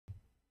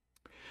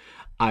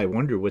I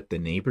wonder what the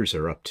neighbors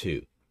are up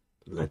to.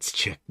 Let's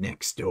check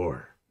next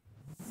door.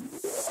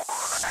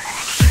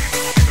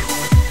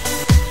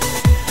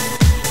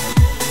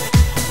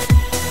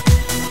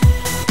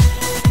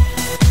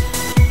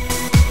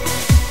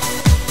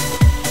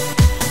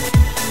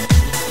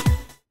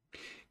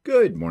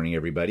 Good morning,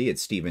 everybody.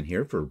 It's Stephen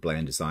here for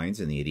Bland Designs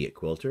and the Idiot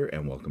Quilter,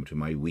 and welcome to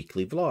my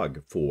weekly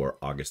vlog for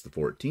August the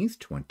 14th,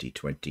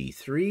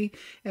 2023,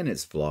 and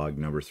it's vlog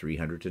number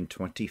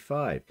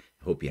 325.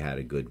 Hope you had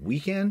a good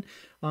weekend.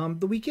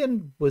 The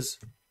weekend was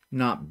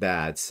not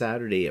bad.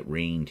 Saturday it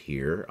rained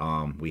here.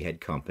 We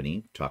had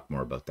company. Talk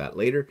more about that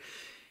later.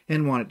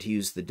 And wanted to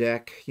use the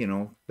deck. You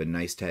know, been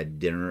nice to have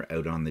dinner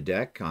out on the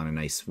deck on a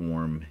nice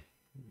warm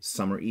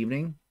summer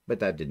evening, but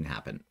that didn't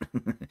happen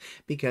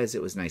because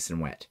it was nice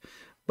and wet.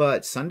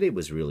 But Sunday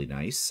was really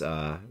nice,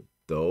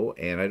 though,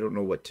 and I don't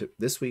know what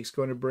this week's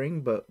going to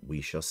bring, but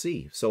we shall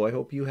see. So I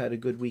hope you had a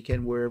good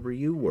weekend wherever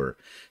you were.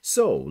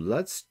 So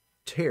let's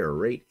tear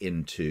right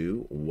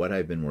into what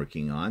I've been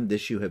working on.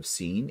 This you have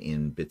seen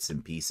in bits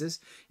and pieces.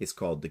 It's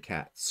called the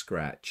Cat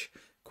Scratch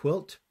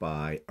Quilt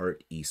by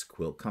Art East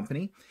Quilt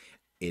Company.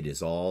 It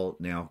is all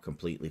now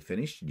completely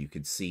finished. You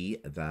can see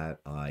that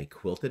I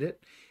quilted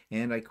it,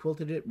 and I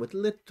quilted it with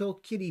little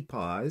kitty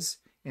paws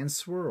and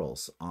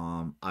swirls.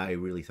 I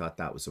really thought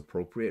that was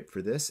appropriate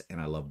for this, and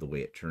I love the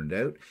way it turned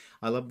out.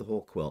 I love the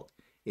whole quilt.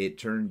 It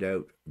turned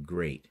out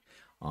great.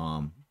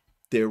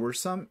 There were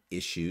some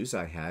issues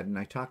I had, and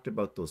I talked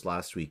about those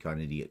last week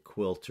on Idiot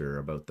Quilter,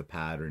 about the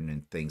pattern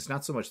and things.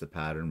 Not so much the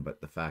pattern,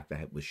 but the fact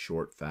that it was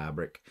short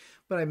fabric,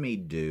 but I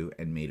made do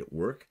and made it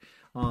work.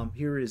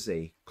 Here is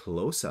a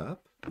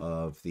close-up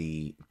of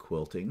the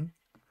quilting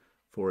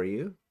for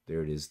you.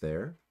 There it is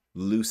there.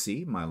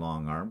 Lucy, my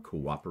long arm,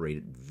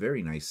 cooperated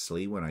very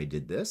nicely when I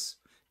did this.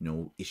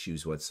 No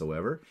issues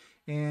whatsoever.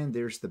 And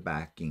there's the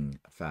backing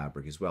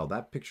fabric as well.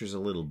 That picture's a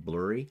little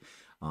blurry.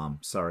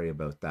 Sorry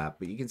about that.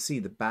 But you can see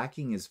the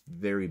backing is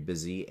very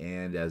busy,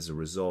 and as a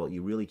result,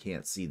 you really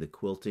can't see the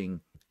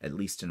quilting, at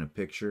least in a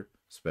picture,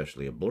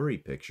 especially a blurry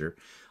picture,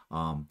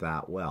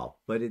 that well.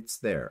 But it's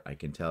there, I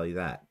can tell you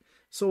that.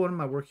 So what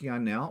am I working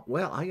on now?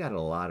 Well, I got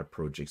a lot of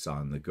projects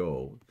on the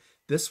go.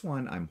 This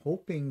one, I'm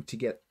hoping to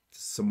get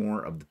some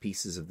more of the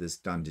pieces of this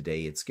done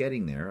today. It's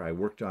getting there. I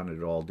worked on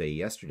it all day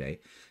yesterday.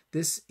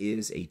 This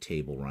is a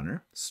table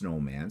runner,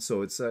 snowman.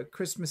 So it's a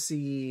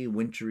Christmassy,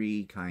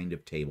 wintry kind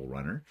of table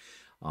runner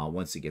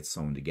once it gets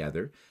sewn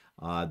together.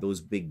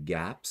 Those big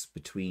gaps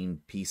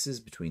between pieces,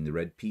 between the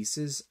red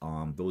pieces,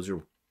 those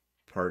are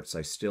parts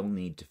I still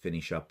need to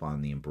finish up on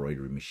the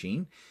embroidery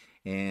machine.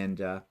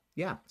 And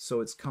yeah,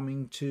 so it's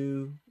coming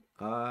to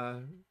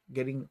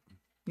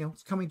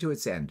it's coming to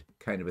its end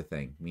kind of a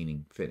thing,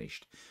 meaning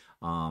finished.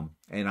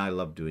 And I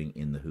love doing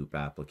in the hoop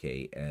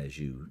applique, as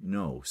you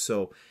know.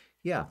 So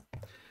yeah,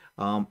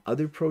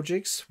 other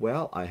projects,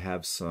 well, I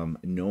have some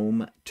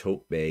gnome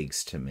tote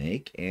bags to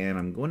make, and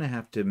I'm going to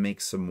have to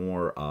make some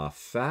more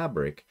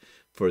fabric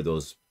for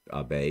those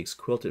bags,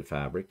 quilted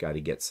fabric. Got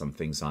to get some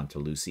things onto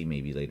Lucy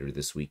maybe later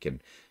this week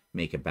and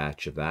make a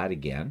batch of that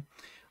again.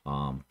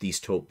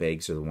 These tote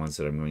bags are the ones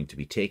that I'm going to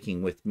be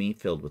taking with me,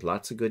 filled with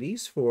lots of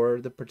goodies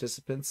for the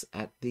participants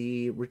at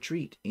the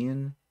retreat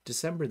in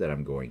December that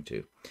I'm going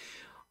to.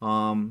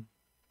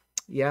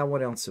 Yeah,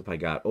 what else have I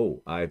got?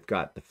 Oh, I've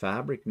got the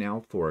fabric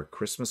now for a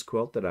Christmas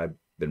quilt that I've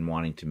been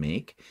wanting to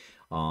make.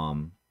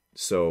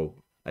 So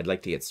I'd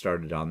like to get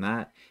started on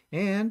that.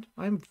 And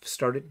I've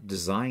started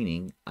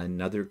designing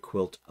another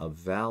Quilt of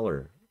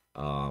Valor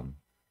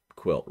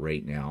quilt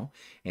right now.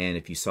 And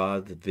if you saw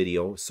the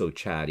video, So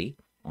Chatty,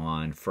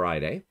 on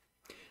Friday,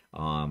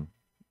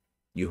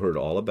 you heard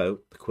all about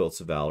the Quilts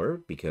of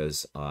Valor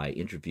because I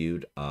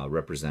interviewed a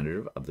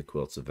representative of the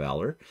Quilts of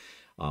Valor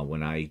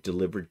when I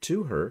delivered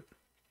to her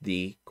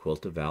the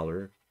Quilt of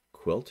Valor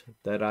quilt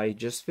that I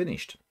just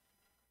finished.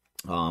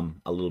 A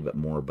little bit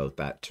more about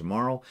that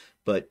tomorrow,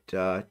 but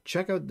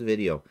check out the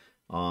video.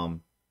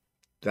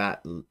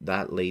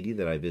 That lady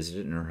that I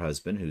visited and her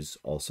husband, who's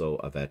also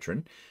a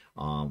veteran,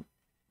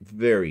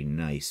 very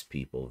nice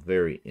people,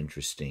 very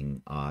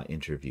interesting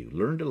interview.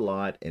 Learned a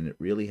lot, and it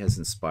really has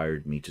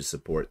inspired me to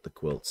support the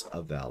Quilts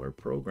of Valor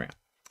program.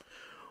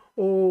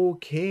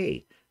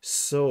 Okay,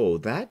 so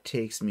that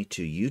takes me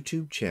to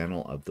YouTube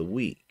channel of the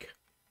week.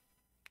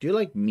 Do you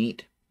like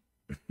meat?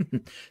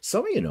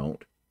 Some of you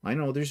don't. I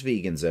know there's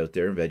vegans out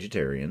there and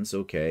vegetarians.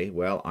 Okay,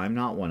 well, I'm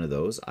not one of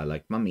those. I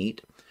like my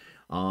meat.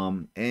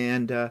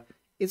 And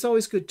it's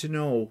always good to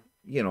know,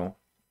 you know,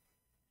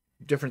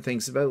 different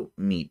things about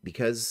meat,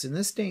 because in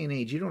this day and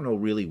age, you don't know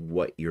really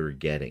what you're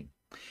getting.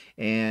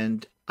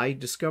 And I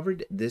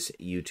discovered this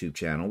YouTube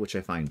channel, which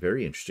I find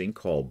very interesting,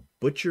 called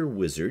Butcher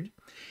Wizard.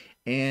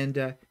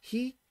 And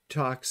he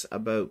talks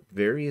about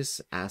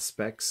various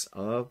aspects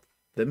of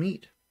the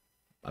meat.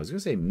 I was going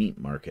to say meat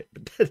market,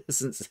 but that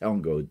doesn't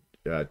sound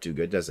too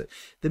good, does it?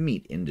 The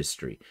meat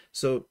industry.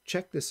 So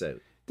check this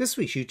out. This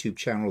week's YouTube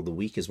channel of the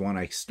week is one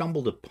I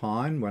stumbled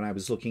upon when I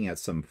was looking at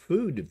some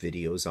food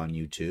videos on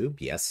YouTube.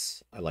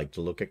 Yes, I like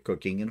to look at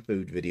cooking and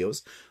food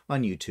videos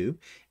on YouTube.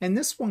 And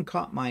this one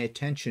caught my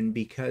attention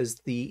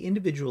because the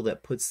individual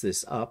that puts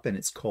this up, and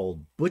it's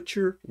called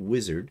Butcher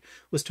Wizard,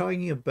 was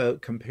talking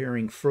about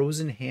comparing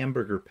frozen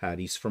hamburger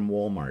patties from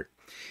Walmart.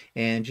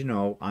 And, you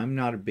know, I'm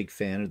not a big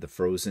fan of the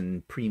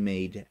frozen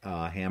pre-made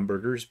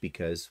hamburgers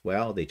because,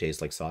 well, they taste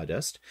like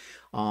sawdust.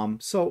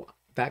 So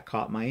that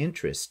caught my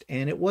interest,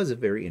 and it was a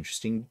very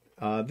interesting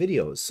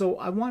video. So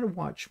I want to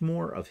watch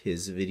more of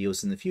his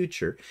videos in the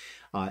future.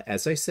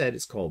 As I said,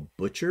 it's called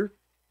Butcher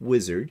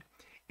Wizard.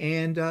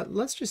 And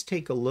let's just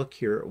take a look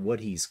here at what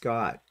he's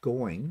got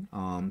going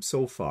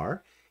so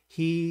far.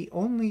 He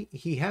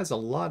has a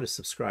lot of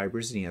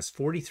subscribers, and he has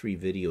 43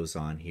 videos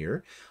on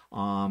here.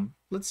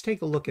 Let's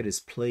take a look at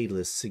his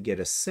playlists to get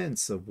a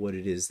sense of what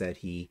it is that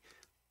he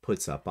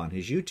puts up on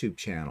his YouTube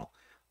channel.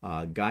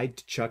 Guide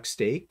to chuck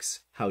steaks,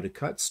 how to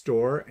cut,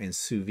 store, and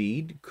sous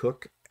vide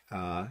cook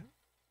a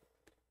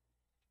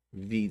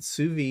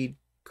ribeye.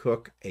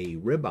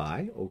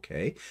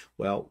 Okay,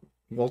 well,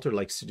 Walter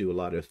likes to do a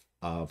lot of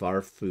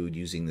our food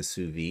using the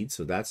sous vide,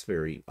 so that's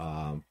very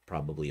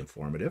probably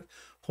informative.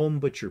 Home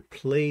butcher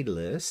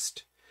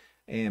playlist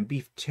and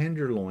beef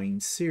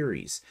tenderloin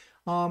series.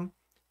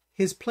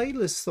 His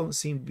playlists don't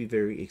seem to be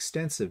very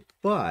extensive,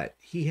 but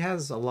he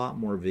has a lot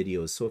more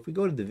videos. So if we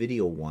go to the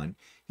video one,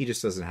 he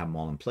just doesn't have them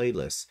all in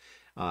playlists.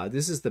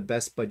 This is the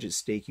best budget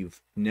steak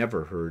you've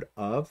never heard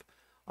of.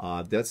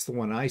 That's the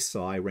one I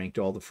saw. I ranked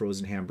all the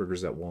frozen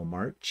hamburgers at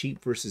Walmart.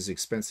 Cheap versus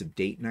expensive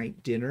date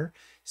night dinner.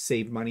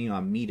 Save money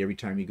on meat every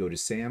time you go to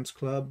Sam's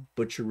Club.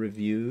 Butcher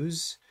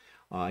reviews.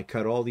 I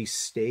cut all these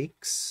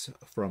steaks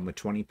from a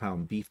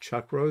 20-pound beef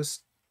chuck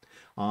roast,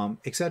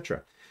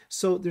 etc.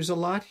 So there's a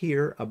lot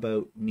here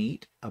about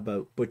meat,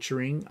 about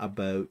butchering,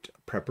 about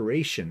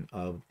preparation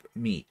of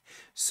meat.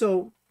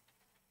 So,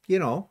 you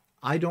know,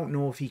 I don't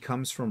know if he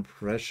comes from a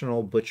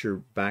professional butcher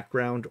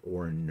background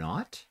or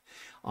not.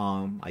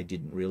 I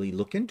didn't really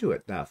look into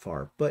it that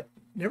far, but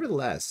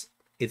nevertheless,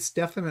 it's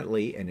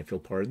definitely, and if you'll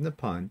pardon the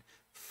pun,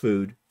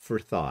 food for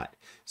thought.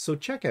 So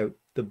check out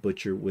the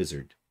Butcher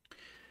Wizard.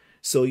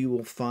 So you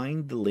will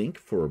find the link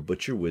for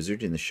Butcher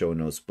Wizard in the show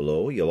notes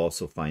below. You'll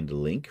also find a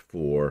link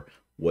for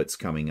what's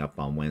coming up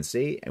on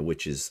Wednesday,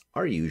 which is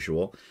our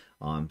usual,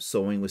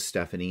 Sewing with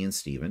Stephanie and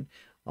Stephen.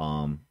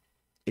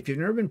 If you've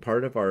never been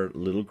part of our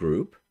little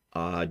group,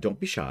 don't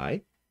be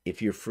shy.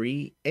 If you're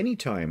free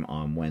anytime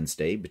on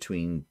Wednesday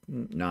between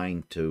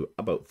 9 to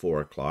about 4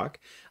 o'clock,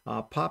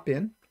 pop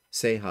in,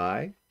 say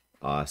hi,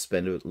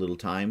 spend a little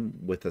time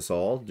with us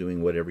all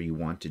doing whatever you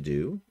want to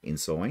do in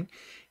sewing.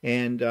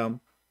 And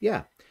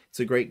yeah, it's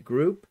a great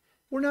group.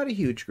 We're not a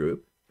huge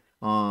group,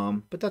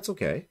 but that's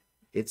okay.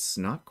 It's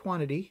not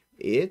quantity,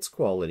 it's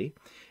quality.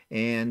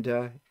 And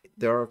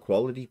there are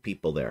quality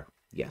people there.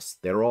 Yes,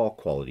 they're all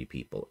quality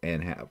people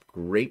and have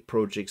great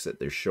projects that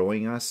they're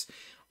showing us,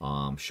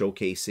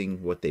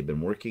 showcasing what they've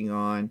been working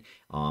on.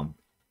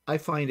 I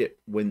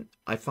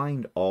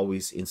find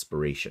always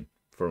inspiration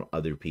from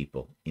other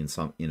people in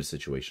a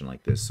situation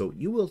like this. So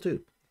you will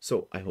too.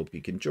 So I hope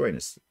you can join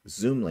us.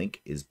 Zoom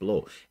link is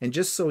below. And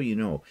just so you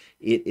know,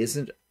 it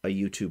isn't a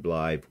YouTube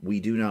live. We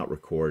do not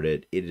record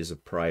it. It is a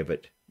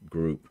private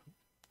group,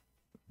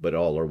 but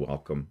all are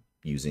welcome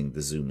using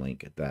the Zoom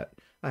link that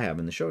I have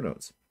in the show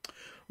notes.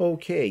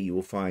 Okay, you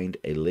will find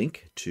a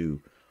link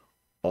to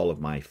all of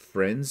my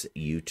friends'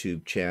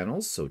 YouTube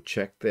channels, so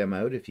check them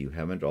out if you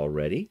haven't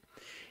already.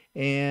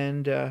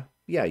 And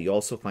yeah, you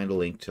also find a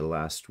link to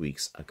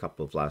a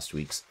couple of last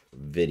week's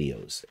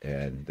videos,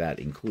 and that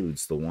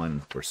includes the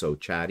one for So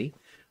Chatty,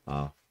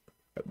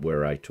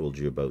 where I told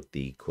you about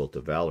the Quilt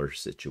of Valor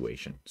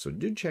situation. So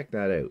do check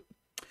that out.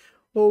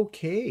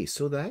 Okay,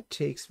 so that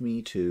takes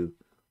me to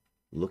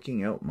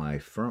looking out my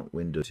front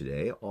window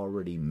today.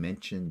 Already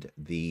mentioned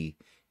the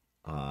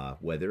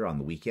weather on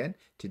the weekend.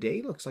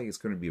 Today looks like it's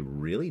going to be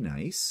really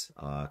nice.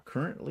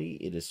 Currently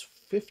it is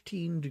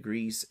 15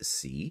 degrees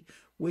C,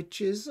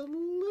 which is a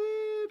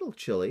little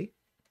chilly,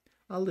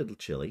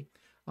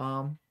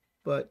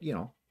 but you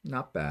know,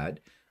 not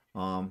bad.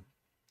 I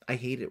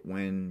hate it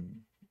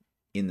when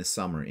in the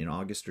summer, in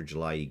August or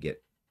July, you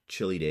get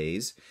chilly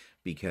days,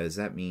 because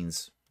that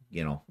means,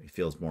 you know, it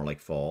feels more like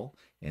fall,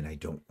 and I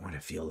don't want to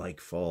feel like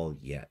fall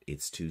yet.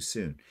 It's too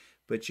soon.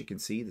 But you can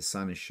see the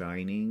sun is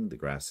shining, the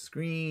grass is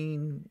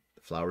green,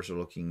 the flowers are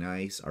looking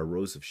nice. Our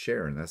Rose of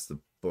Sharon, that's the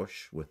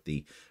bush with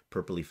the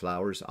purpley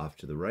flowers off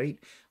to the right,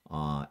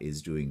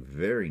 is doing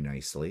very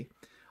nicely.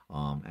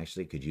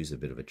 Actually, could use a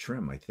bit of a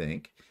trim, I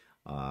think.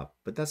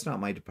 But that's not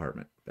my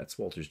department. That's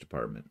Walter's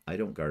department. I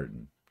don't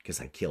garden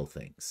because I kill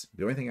things.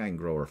 The only thing I can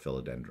grow are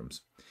philodendrons.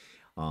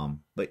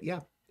 But yeah,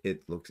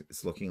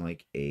 it's looking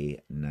like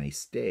a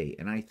nice day.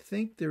 And I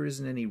think there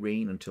isn't any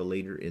rain until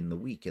later in the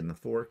week in the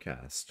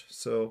forecast.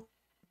 So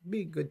it'd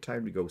be a good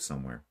time to go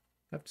somewhere.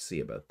 Have to see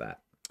about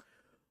that.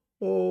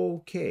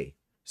 Okay,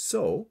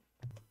 so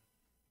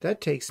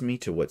that takes me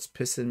to what's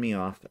pissing me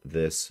off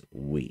this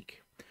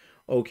week.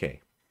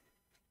 Okay,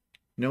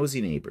 nosy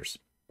neighbors.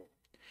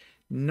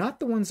 Not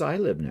the ones I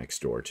live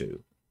next door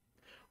to.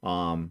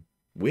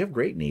 We have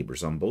great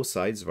neighbors on both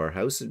sides of our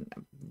house, and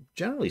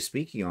generally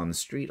speaking, on the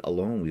street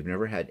alone, we've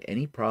never had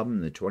any problem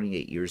in the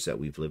 28 years that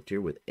we've lived here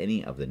with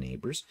any of the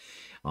neighbors.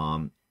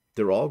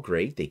 They're all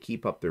great. They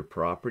keep up their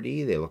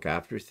property. They look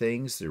after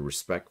things. They're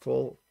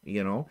respectful.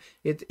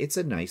 It's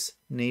a nice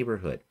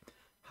neighborhood.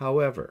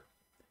 However,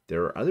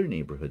 there are other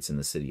neighborhoods in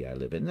the city I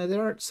live in that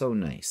aren't so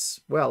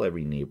nice. Well,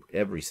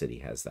 every city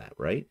has that,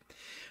 right?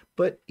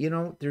 But,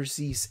 there's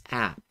these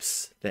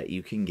apps that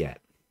you can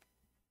get.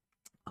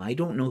 I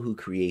don't know who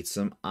creates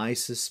them. I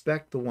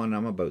suspect the one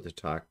I'm about to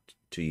talk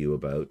to you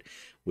about,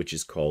 which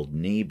is called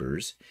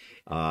Neighbours,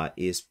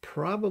 is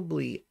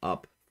probably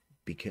up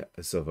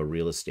because of a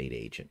real estate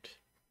agent,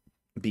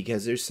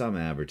 because there's some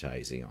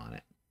advertising on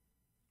it.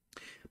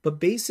 But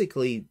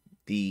basically,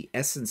 the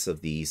essence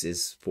of these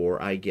is for,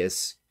 I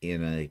guess,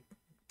 to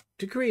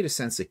create a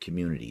sense of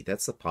community.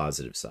 That's the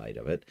positive side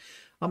of it,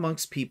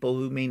 amongst people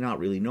who may not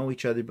really know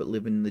each other but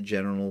live in the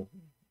general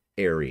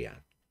area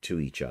to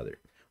each other.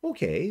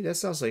 Okay, that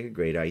sounds like a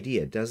great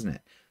idea, doesn't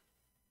it?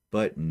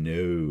 But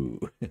no,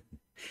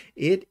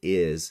 it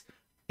is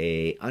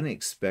an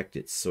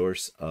unexpected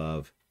source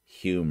of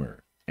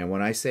humor. And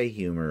when I say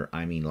humor,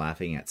 I mean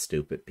laughing at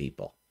stupid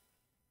people.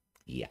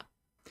 Yeah.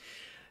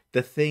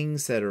 The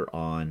things that are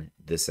on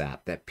this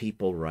app that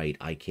people write,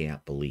 I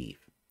can't believe.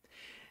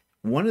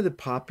 One of the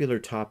popular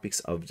topics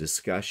of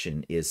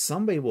discussion is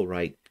somebody will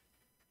write,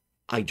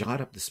 I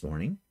got up this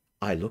morning,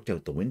 I looked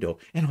out the window,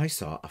 and I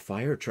saw a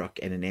fire truck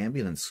and an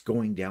ambulance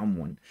going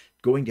down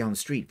the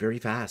street very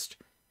fast.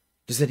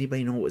 Does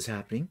anybody know what was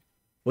happening?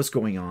 What's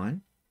going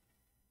on?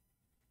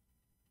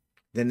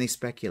 Then they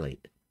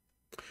speculate.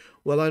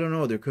 Well, I don't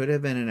know. There could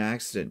have been an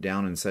accident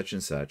down in such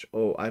and such.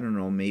 Oh, I don't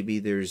know. Maybe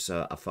there's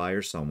a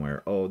fire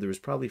somewhere. Oh, there was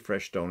probably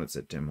fresh donuts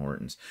at Tim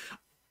Hortons.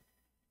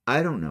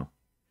 I don't know.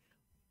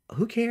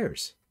 Who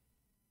cares?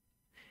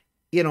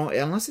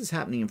 Unless it's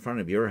happening in front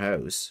of your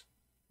house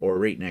or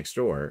right next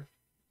door,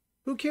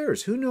 who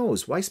cares? Who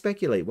knows? Why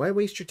speculate? Why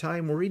waste your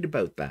time worried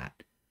about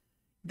that?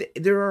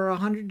 There are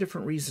 100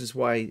 different reasons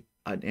why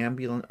an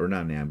ambulance, or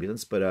not an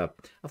ambulance, but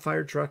a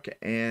fire truck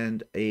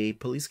and a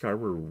police car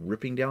were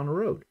ripping down the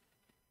road.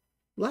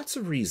 Lots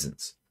of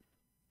reasons.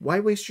 Why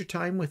waste your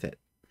time with it?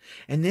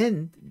 And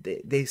then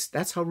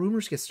that's how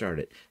rumors get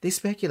started. They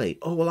speculate.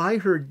 Oh, well, I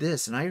heard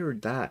this and I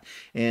heard that.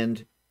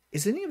 And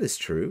is any of this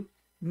true?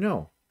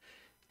 No.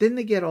 Then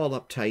they get all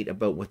uptight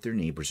about what their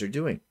neighbors are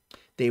doing.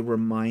 They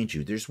remind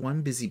you. There's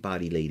one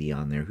busybody lady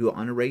on there who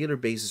on a regular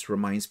basis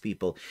reminds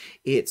people,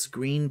 it's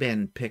green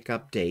bin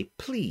pickup day.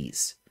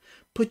 Please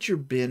put your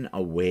bin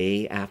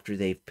away after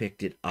they've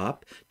picked it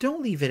up.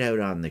 Don't leave it out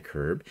on the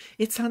curb.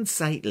 It's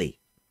unsightly.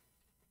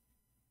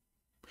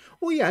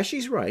 Well, yeah,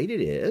 she's right.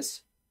 It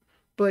is.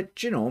 But,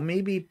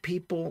 maybe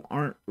people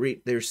aren't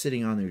right there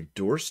sitting on their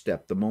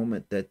doorstep the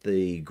moment that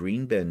the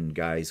green bin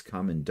guys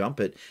come and dump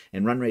it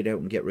and run right out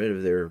and get rid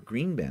of their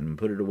green bin and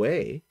put it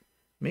away.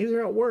 Maybe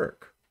they're at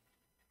work.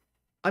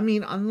 I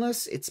mean,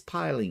 unless it's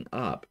piling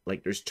up,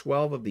 like there's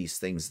 12 of these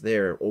things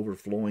there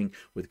overflowing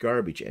with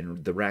garbage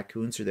and the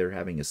raccoons are there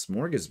having a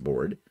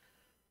smorgasbord,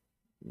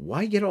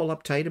 why get all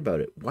uptight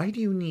about it? Why do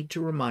you need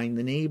to remind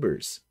the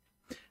neighbors?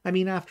 I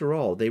mean, after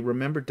all, they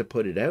remembered to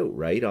put it out,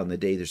 right, on the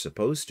day they're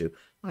supposed to.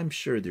 I'm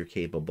sure they're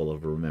capable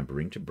of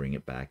remembering to bring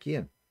it back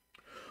in.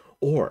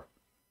 Or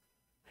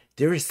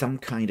there is some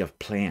kind of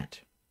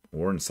plant,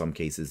 or in some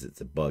cases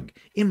it's a bug,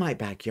 in my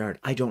backyard.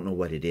 I don't know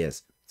what it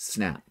is.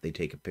 Snap, they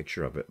take a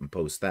picture of it and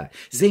post that.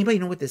 Does anybody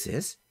know what this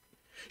is?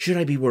 Should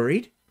I be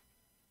worried?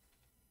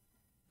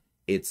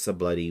 It's a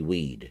bloody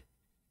weed.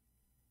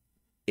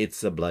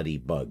 It's a bloody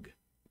bug.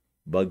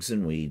 Bugs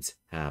and weeds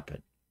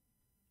happen.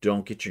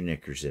 Don't get your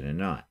knickers in a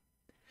knot.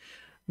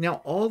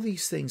 Now, all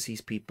these things these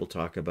people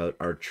talk about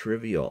are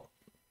trivial,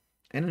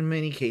 and in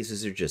many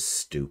cases they're just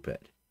stupid.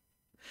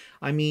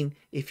 I mean,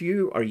 if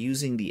you are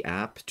using the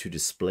app to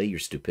display your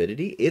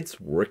stupidity,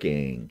 it's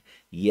working.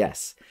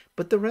 Yes,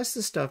 but the rest of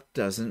the stuff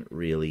doesn't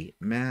really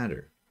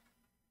matter.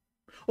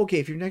 Okay,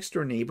 if your next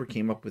door neighbor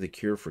came up with a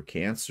cure for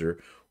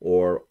cancer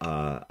or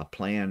a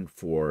plan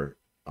for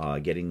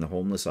getting the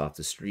homeless off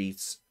the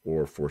streets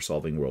or for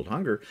solving world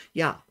hunger,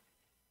 yeah,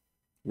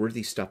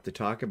 worthy stuff to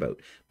talk about.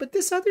 But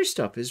this other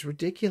stuff is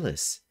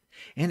ridiculous.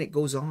 And it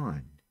goes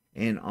on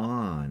and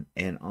on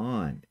and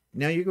on.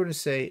 Now you're going to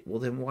say,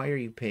 well, then why are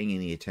you paying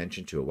any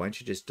attention to it? Why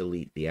don't you just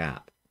delete the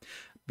app?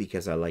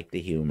 Because I like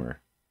the humor.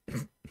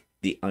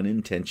 The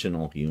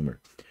unintentional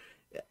humor.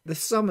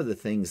 Some of the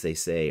things they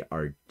say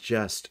are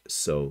just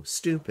so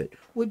stupid.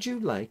 Would you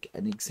like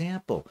an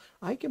example?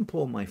 I can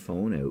pull my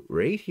phone out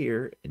right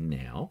here and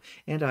now,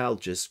 and I'll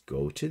just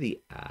go to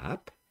the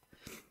app.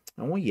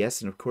 Oh,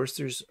 yes, and of course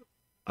there's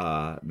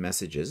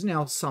messages.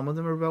 Now, some of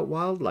them are about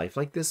wildlife,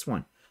 like this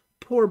one.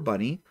 Poor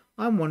bunny.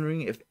 I'm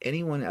wondering if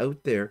anyone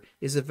out there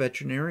is a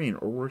veterinarian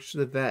or works for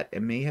the vet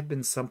and may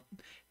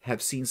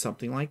have seen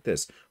something like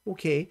this.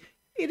 Okay,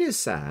 it is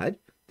sad.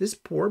 This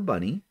poor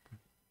bunny,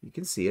 you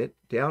can see it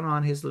down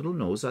on his little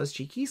nose on his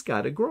cheek. He's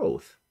got a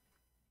growth.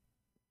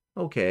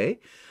 Okay.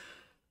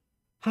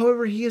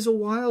 However, he is a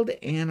wild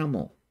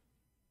animal.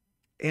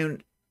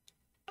 And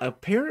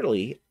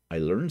apparently, I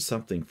learned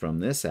something from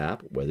this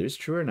app, whether it's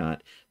true or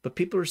not, but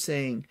people are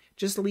saying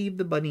just leave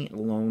the bunny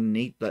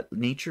alone, let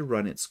nature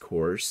run its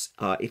course.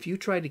 If you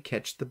try to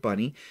catch the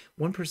bunny,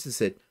 one person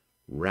said,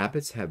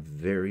 rabbits have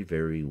very,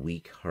 very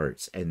weak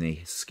hearts and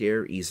they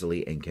scare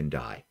easily and can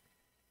die.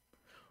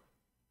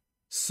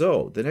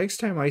 So the next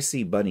time I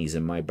see bunnies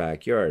in my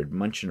backyard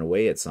munching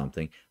away at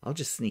something, I'll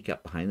just sneak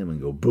up behind them and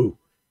go boo,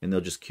 and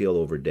they'll just keel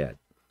over dead.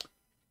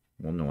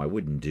 Well, no, I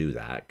wouldn't do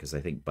that because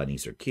I think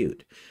bunnies are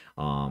cute.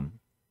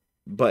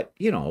 But,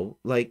 you know,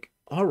 like,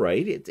 all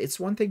right, it's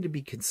one thing to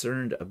be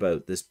concerned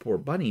about this poor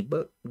bunny,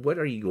 but what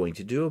are you going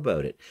to do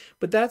about it?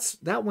 But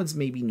that one's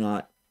maybe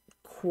not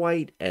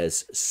quite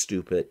as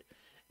stupid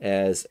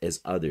as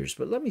others.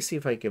 But let me see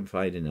if I can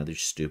find another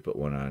stupid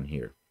one on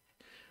here.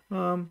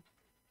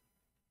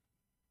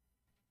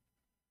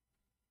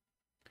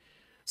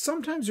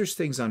 Sometimes there's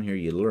things on here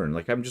you learn.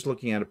 Like I'm just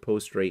looking at a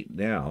post right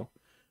now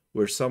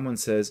where someone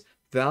says,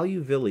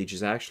 Value Village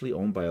is actually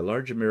owned by a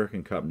large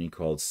American company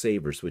called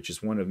Neighbours, which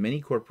is one of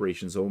many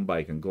corporations owned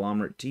by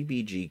conglomerate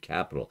TBG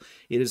Capital.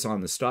 It is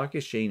on the stock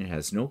exchange and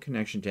has no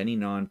connection to any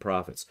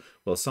nonprofits.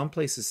 While some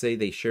places say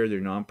they share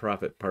their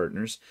nonprofit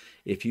partners,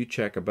 if you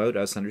check About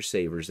Us under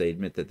Neighbours, they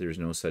admit that there's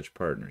no such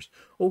partners.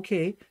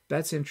 Okay,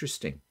 that's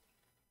interesting.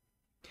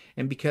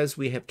 And because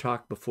we have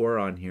talked before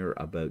on here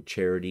about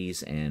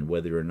charities and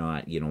whether or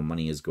not, you know,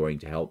 money is going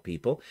to help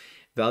people,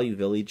 Value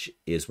Village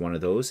is one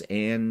of those.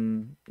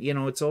 And, you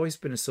know, it's always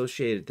been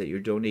associated that you're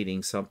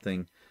donating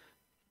something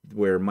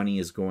where money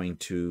is going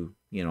to,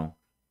 you know,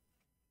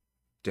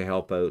 to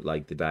help out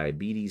like the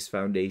Diabetes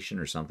Foundation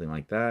or something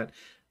like that.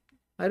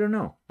 I don't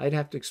know. I'd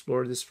have to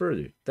explore this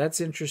further.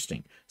 That's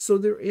interesting. So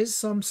there is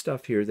some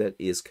stuff here that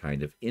is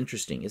kind of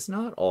interesting. It's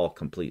not all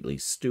completely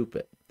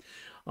stupid.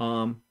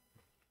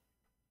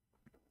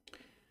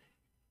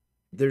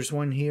 There's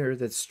one here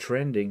that's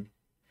trending.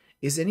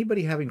 Is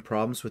anybody having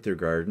problems with their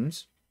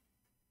gardens?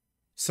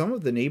 Some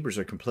of the neighbors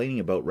are complaining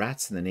about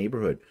rats in the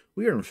neighborhood.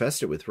 We are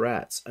infested with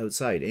rats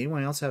outside.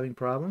 Anyone else having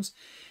problems?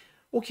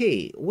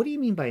 Okay, what do you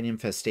mean by an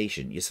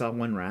infestation? You saw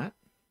one rat?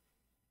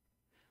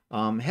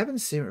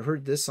 Haven't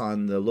heard this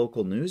on the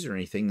local news or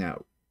anything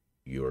that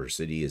your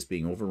city is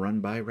being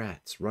overrun by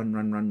rats. Run,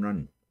 run, run,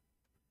 run.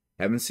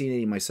 Haven't seen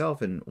any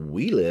myself, and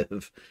we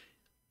live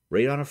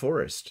right on a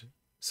forest.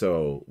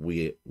 So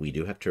we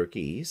do have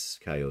turkeys,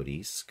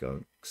 coyotes,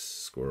 skunks,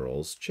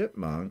 squirrels,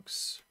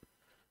 chipmunks,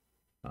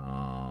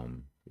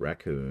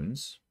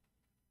 raccoons,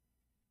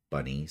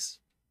 bunnies.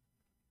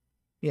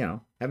 You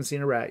know, haven't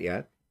seen a rat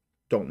yet.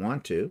 Don't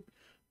want to.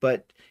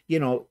 But, you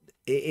know,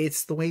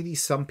 it's the way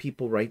some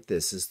people write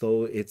this as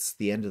though it's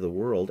the end of the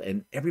world,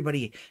 and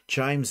everybody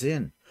chimes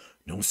in.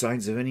 No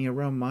signs of any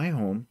around my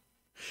home.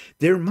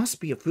 There must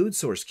be a food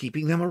source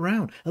keeping them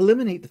around.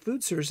 Eliminate the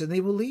food source and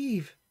they will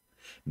leave.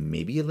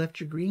 Maybe you left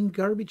your green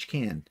garbage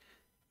can,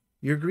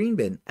 your green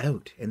bin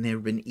out, and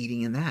they've been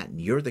eating in that, and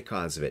you're the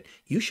cause of it.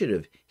 You should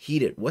have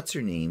heeded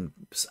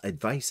what's-her-name's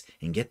advice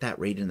and get that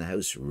right in the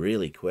house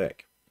really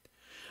quick.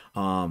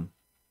 So,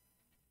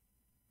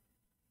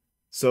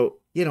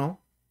 you know,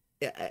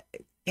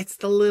 it's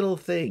the little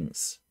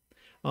things.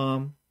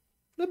 Let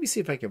me see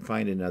if I can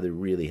find another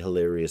really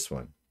hilarious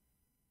one.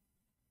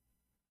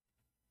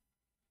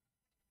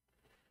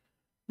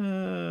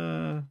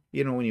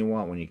 You know, when you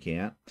want, when you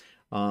can't.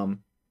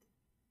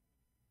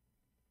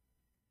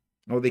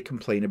 Oh, they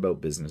complain about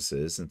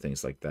businesses and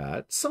things like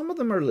that. Some of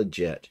them are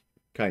legit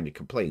kind of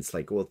complaints,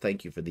 like, well,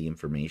 thank you for the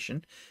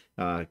information,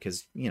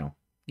 because, you know,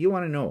 you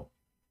want to know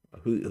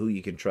who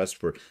you can trust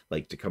for,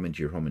 like, to come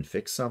into your home and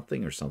fix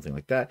something or something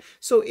like that.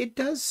 So it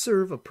does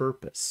serve a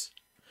purpose.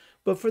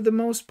 But for the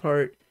most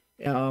part,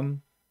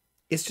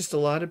 it's just a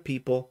lot of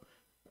people,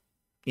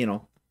 you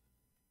know,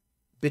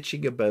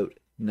 bitching about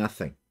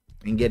nothing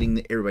and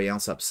getting everybody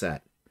else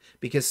upset.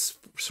 Because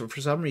for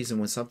some reason,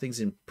 when something's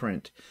in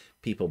print,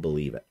 people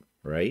believe it,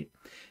 right?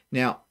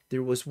 Now,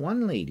 there was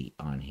one lady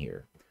on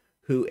here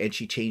who, and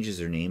she changes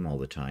her name all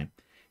the time.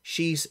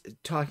 She's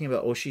talking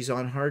about, oh, she's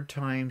on hard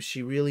times.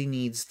 She really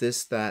needs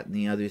this, that, and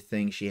the other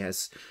thing. She's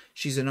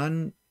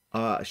a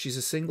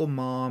single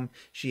mom.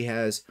 She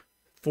has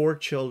 4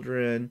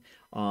 children,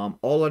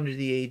 all under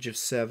the age of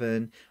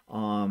 7.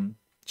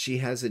 She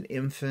has an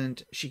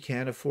infant. She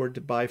can't afford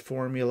to buy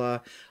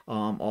formula,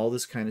 all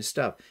this kind of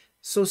stuff.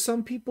 So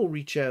some people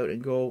reach out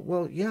and go,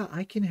 well, yeah,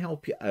 I can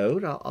help you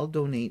out. I'll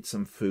donate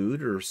some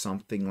food or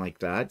something like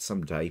that,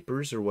 some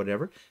diapers or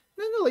whatever. And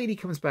then the lady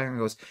comes back and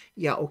goes,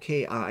 yeah,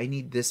 okay, I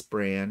need this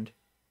brand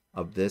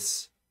of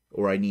this,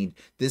 or I need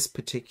this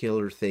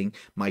particular thing.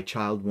 My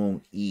child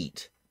won't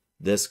eat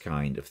this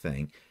kind of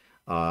thing.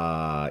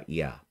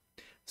 Yeah.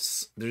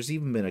 There's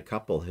even been a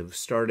couple who've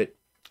started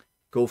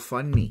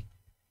GoFundMe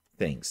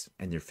things,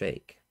 and they're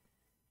fake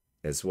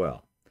as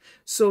well.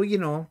 So, you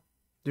know,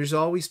 there's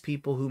always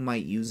people who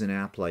might use an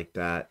app like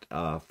that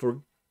for,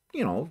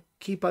 you know,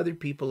 keep other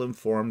people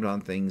informed on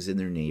things in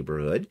their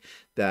neighborhood.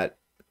 That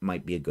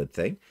might be a good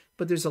thing.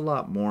 But there's a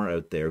lot more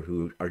out there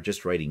who are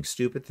just writing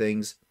stupid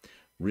things,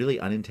 really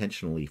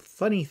unintentionally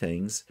funny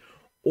things,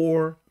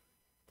 or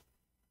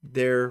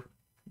they're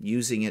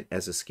using it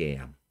as a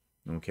scam.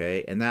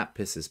 Okay, and that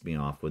pisses me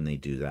off when they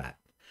do that.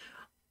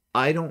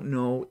 I don't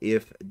know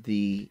if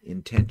the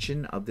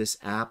intention of this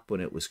app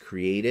when it was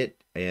created,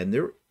 and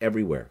they're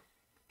everywhere.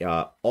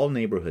 All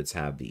neighborhoods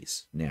have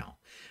these now.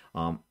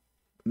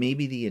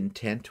 Maybe the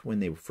intent when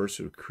they first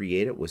were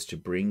created was to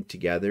bring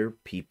together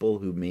people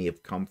who may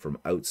have come from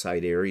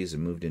outside areas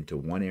and moved into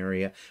one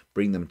area,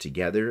 bring them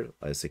together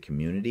as a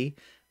community,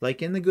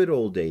 like in the good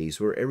old days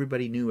where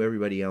everybody knew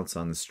everybody else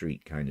on the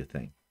street kind of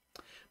thing.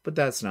 But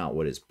that's not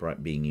what it's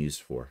being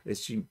used for.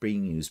 It's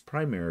being used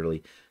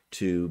primarily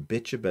to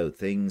bitch about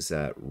things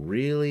that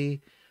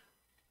really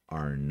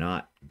are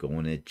not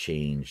going to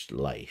change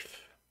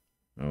life.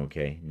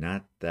 Okay,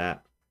 not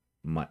that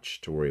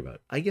much to worry about.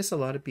 I guess a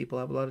lot of people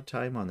have a lot of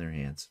time on their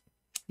hands.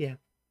 Yeah,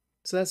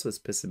 so that's what's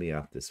pissing me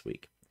off this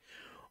week.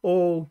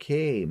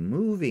 Okay,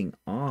 moving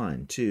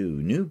on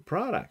to new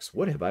products.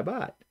 What have I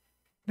bought?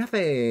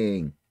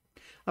 Nothing.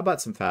 I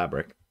bought some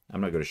fabric. I'm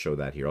not going to show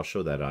that here. I'll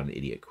show that on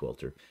Idiot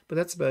Quilter. But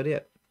that's about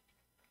it.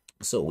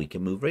 So we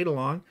can move right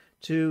along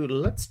to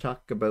let's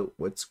talk about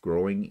what's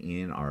growing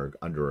in our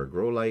under our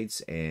grow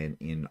lights and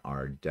in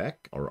our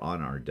deck or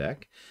on our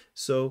deck.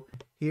 So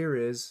here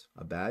is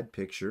a bad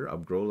picture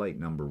of grow light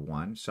number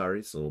 1. Sorry,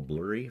 it's a little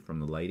blurry from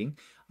the lighting.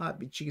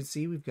 But you can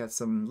see we've got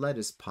some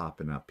lettuce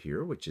popping up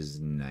here, which is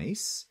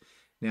nice.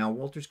 Now,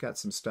 Walter's got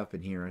some stuff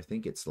in here. I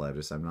think it's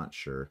lettuce. I'm not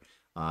sure.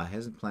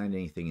 Hasn't planted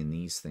anything in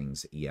these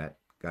things yet.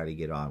 Got to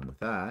get on with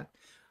that.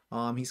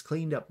 He's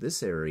cleaned up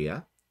this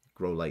area,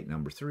 grow light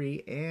number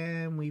 3,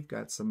 and we've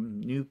got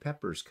some new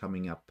peppers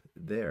coming up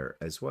there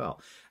as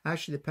well.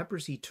 Actually, the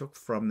peppers he took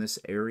from this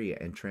area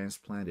and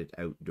transplanted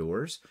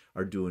outdoors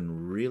are doing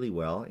really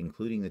well,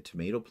 including the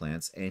tomato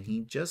plants. And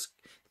the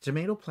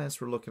tomato plants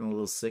were looking a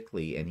little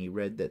sickly, and he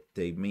read that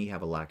they may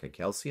have a lack of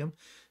calcium.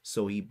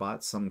 So he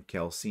bought some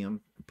calcium,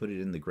 put it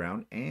in the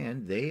ground,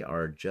 and they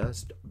are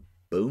just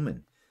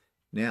booming.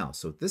 Now,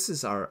 so this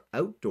is our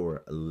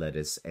outdoor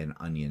lettuce and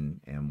onion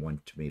and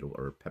one tomato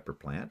or pepper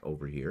plant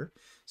over here.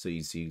 So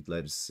you see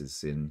lettuce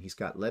is in, he's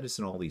got lettuce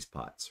in all these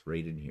pots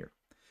right in here.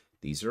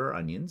 These are our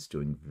onions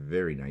doing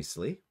very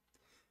nicely.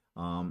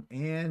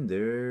 And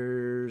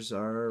there's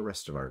our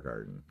rest of our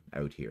garden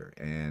out here.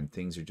 And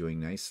things are doing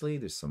nicely.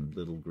 There's some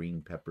little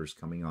green peppers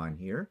coming on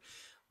here.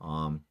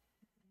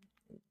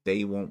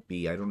 They won't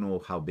be, I don't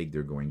know how big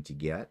they're going to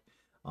get.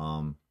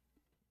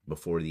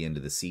 Before the end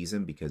of the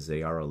season because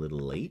they are a little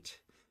late.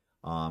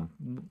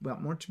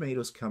 Got more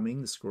tomatoes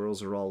coming. The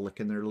squirrels are all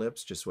licking their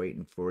lips, just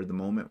waiting for the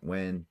moment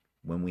when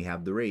we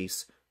have the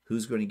race.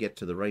 Who's going to get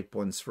to the ripe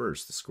ones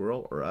first, the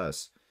squirrel or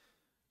us?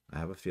 I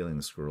have a feeling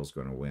the squirrel's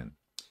going to win.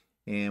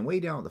 And way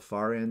down at the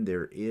far end,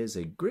 there is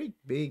a great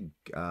big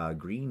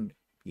green,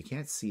 you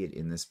can't see it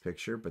in this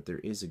picture, but there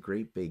is a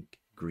great big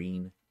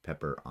green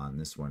pepper on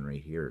this one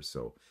right here.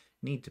 So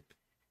need to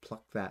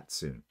pluck that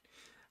soon.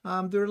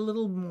 They're a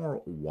little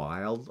more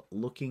wild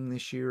looking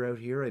this year out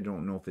here. I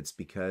don't know if it's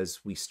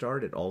because we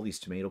started all these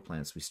tomato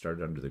plants, we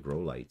started under the grow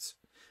lights.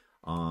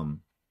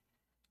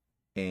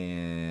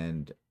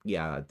 And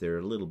yeah, they're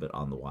a little bit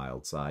on the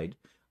wild side.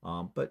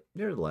 But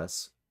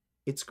nevertheless,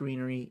 it's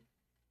greenery.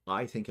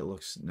 I think it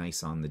looks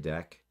nice on the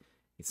deck.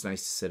 It's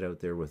nice to sit out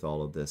there with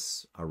all of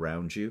this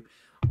around you.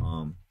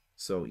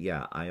 So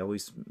yeah, I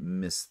always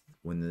miss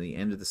when the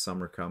end of the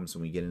summer comes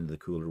and we get into the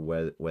cooler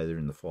weather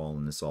in the fall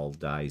and this all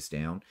dies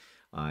down.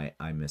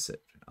 I miss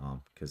it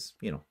because,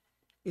 you know,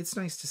 it's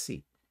nice to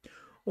see.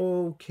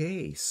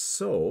 Okay,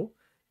 so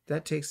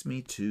that takes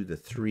me to the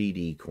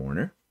 3D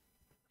corner.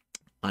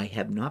 I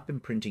have not been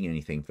printing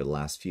anything for the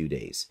last few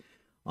days.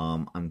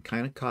 I'm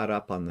kind of caught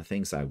up on the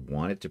things I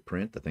wanted to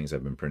print, the things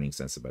I've been printing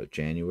since about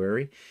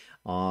January.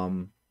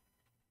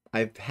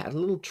 I've had a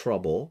little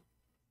trouble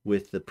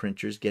with the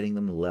printers getting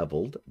them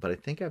leveled, but I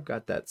think I've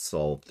got that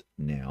solved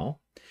now.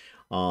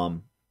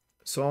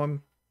 So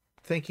I'm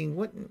thinking,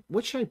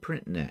 what should I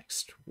print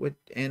next?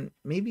 And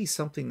maybe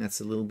something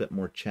that's a little bit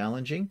more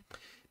challenging.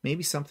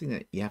 Maybe something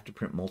that you have to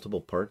print multiple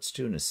parts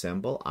to and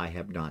assemble. I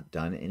have not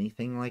done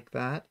anything like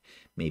that.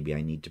 Maybe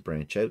I need to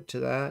branch out to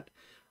that.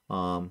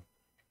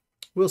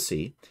 We'll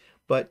see.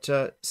 But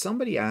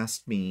somebody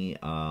asked me,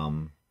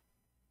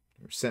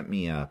 sent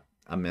me a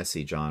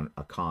message on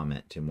a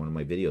comment in one of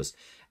my videos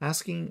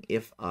asking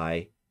if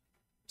I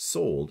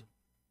sold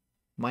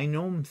my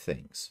gnome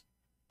things.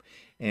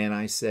 And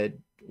I said,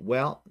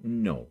 well,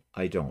 no,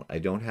 I don't. I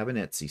don't have an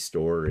Etsy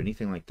store or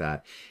anything like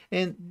that.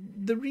 And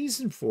the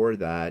reason for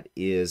that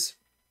is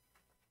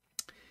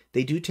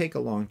they do take a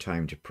long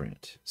time to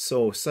print.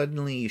 So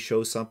suddenly you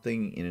show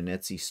something in an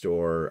Etsy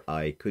store,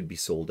 I could be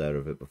sold out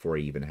of it before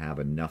I even have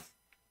enough,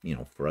 you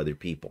know, for other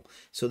people.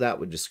 So that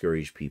would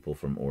discourage people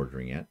from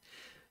ordering it.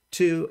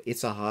 2,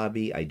 it's a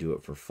hobby. I do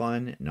it for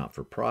fun, not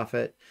for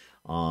profit.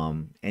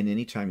 And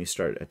anytime you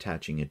start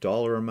attaching a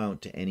dollar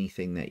amount to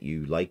anything that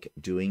you like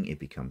doing, it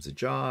becomes a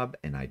job,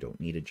 and I don't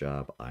need a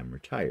job. I'm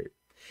retired.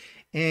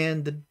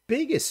 And the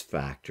biggest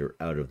factor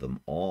out of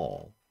them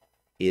all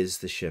is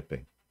the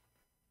shipping.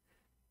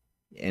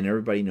 and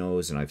everybody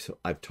knows, and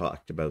I've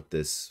talked about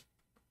this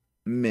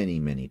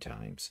many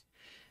times,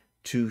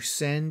 to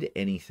send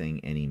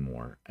anything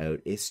anymore out,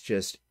 it's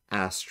just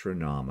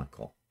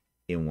astronomical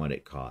in what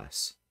it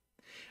costs.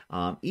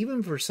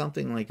 Even for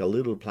something like a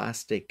little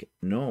plastic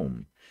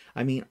gnome.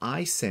 I mean,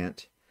 I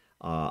sent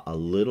a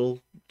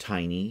little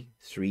tiny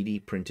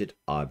 3D printed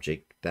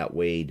object that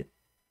weighed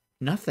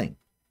nothing.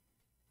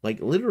 Like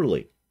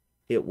literally,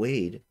 it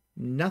weighed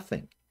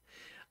nothing.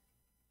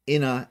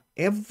 In an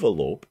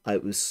envelope,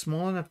 it was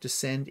small enough to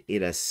send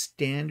it a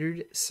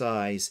standard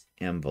size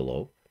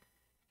envelope,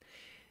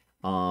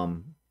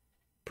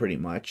 pretty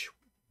much,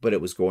 but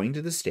it was going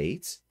to the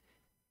States.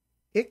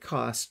 It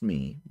cost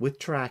me, with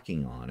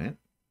tracking on it,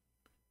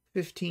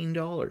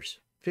 $15,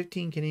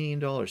 15 Canadian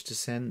dollars to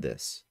send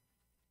this.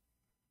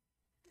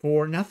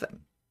 For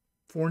nothing.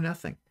 For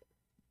nothing.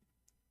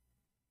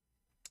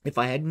 If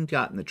I hadn't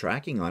gotten the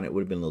tracking on it, it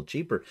would have been a little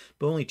cheaper,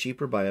 but only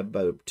cheaper by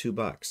about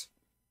 $2.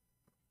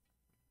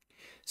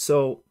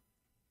 So,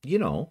 you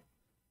know,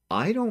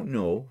 I don't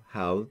know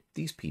how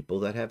these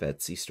people that have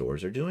Etsy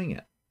stores are doing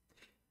it.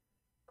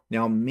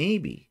 Now,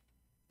 maybe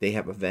they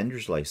have a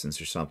vendor's license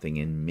or something,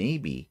 and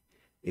maybe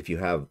if you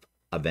have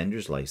a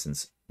vendor's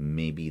license,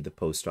 maybe the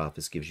post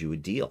office gives you a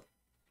deal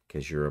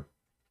because you're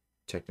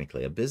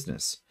technically a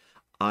business.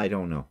 I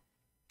don't know.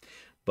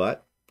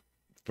 But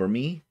for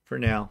me, for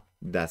now,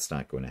 that's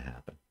not going to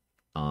happen.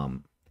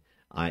 I'm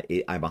a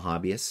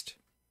hobbyist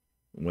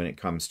when it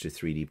comes to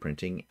 3D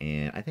printing,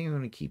 and I think I'm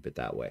going to keep it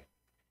that way.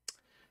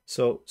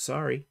 So,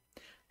 sorry.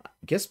 I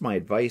guess my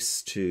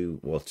advice to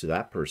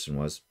that person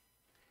was,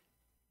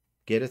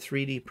 get a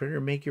 3D printer,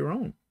 make your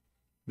own,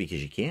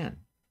 because you can,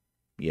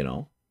 you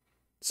know.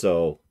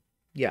 So,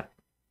 yeah.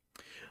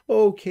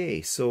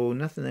 Okay, so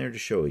nothing there to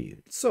show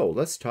you. So,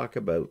 let's talk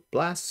about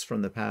blasts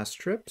from the past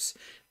trips.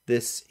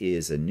 This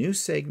is a new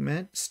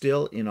segment,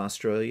 still in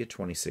Australia,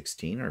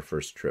 2016, our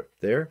first trip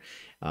there.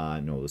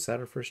 No, was that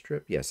our first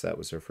trip? Yes, that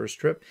was our first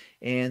trip.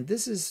 And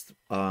this is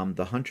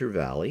the Hunter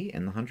Valley,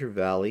 and the Hunter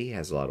Valley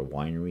has a lot of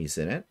wineries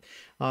in it.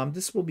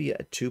 This will be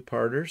a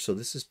two-parter, so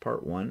this is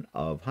part one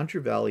of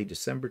Hunter Valley,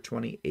 December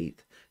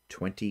 28th,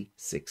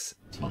 2016.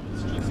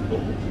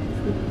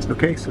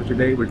 Okay, so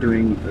today we're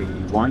doing a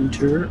wine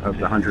tour of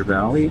the Hunter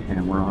Valley,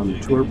 and we're on the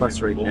tour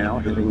bus right now,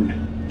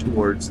 heading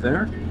towards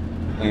there.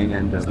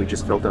 And we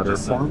just filled out our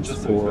forms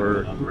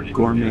for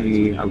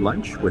gourmet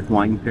lunch with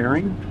wine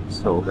pairing,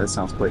 so that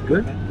sounds quite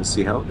good. We'll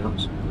see how it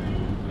goes.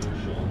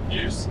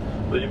 Use,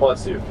 but you might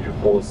see a few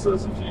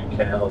horses, a few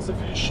cows, a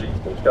few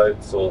sheep or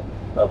goats or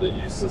other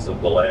uses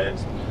of the land,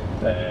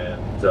 and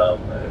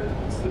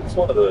it's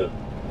one of the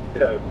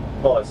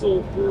nice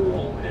little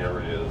rural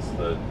areas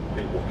that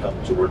people come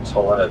to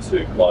retire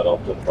to quite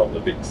often from the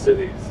big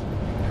cities.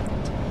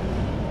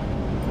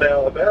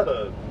 Now, about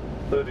a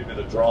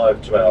 30-minute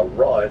drive to our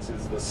right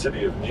is the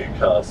city of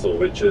Newcastle,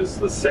 which is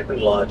the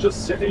second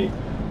largest city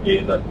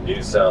in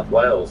New South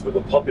Wales with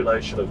a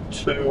population of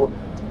 2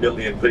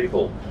 million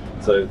people.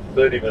 So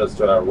 30 minutes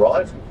to our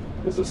right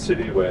is a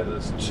city where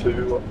there's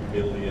 2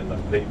 million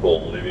people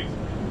living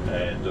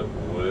and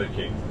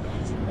working.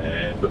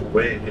 And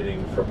we're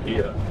heading from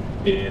here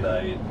in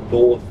a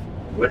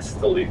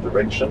northwesterly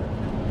direction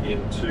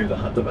into the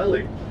Hunter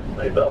Valley,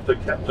 named after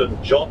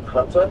Captain John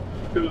Hunter,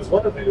 who was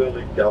one of the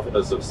early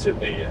governors of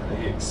Sydney.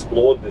 He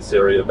explored this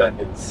area back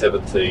in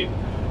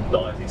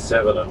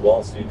 1797, and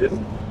whilst he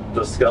didn't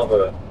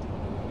discover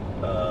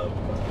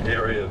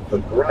area for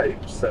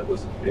grapes, that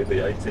was in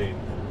the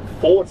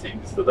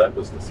 1840s that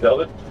was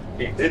discovered,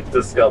 he did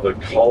discover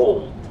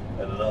coal.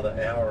 And another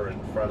hour in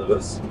front of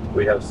us,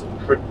 we have some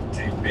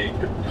pretty big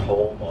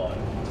coal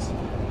mines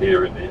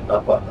here in the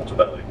upper Hunter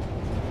Valley.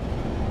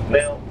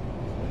 Now,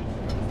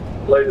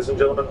 ladies and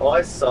gentlemen,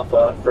 I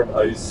suffer from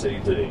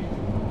OCD.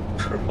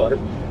 Right?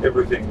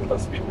 Everything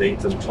must be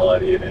neat and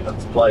tidy and in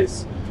its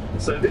place.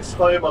 So this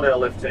home on our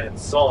left-hand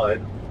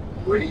side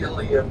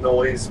really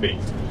annoys me,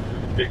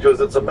 because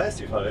it's a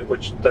massive home,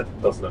 which that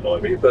doesn't annoy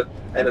me,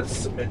 and it's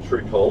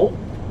symmetrical,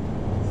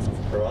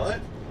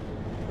 right?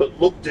 But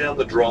look down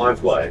the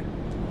driveway.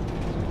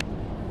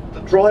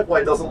 The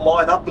driveway doesn't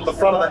line up with the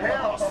front of the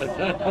house.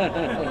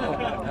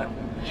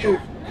 You've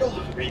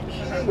got to be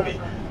kidding me.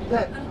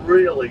 That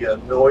really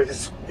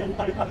annoys me.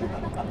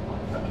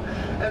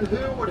 And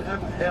who would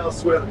have a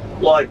house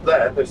like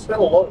that? They've spent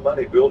a lot of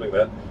money building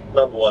that.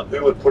 Number one,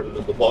 who would put it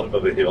at the bottom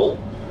of a hill?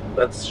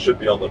 That should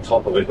be on the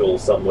top of a hill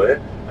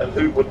somewhere. And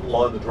who wouldn't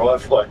line the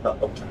driveway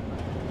up?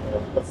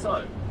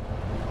 So,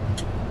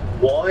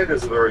 wine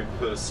is a very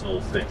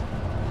personal thing.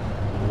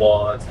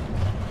 What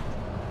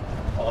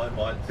I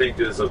might think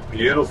is a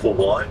beautiful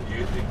wine,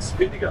 you think's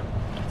vinegar,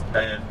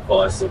 and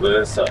vice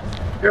versa.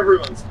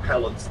 Everyone's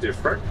palate's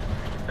different,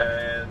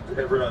 and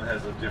everyone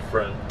has a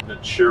different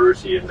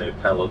maturity in their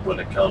palate when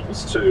it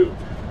comes to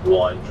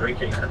wine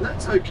drinking, and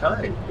that's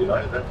okay. You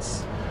know,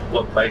 that's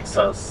what makes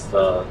us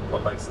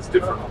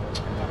different.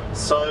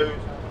 So,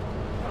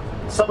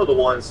 some of the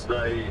wines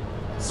today,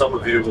 some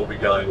of you will be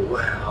going,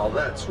 "Wow,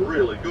 that's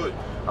really good."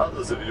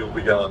 Others of you will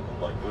be going, "Oh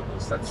my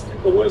goodness, that's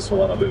the worst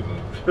one I've ever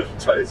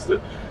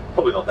tasted."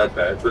 Probably not that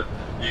bad, but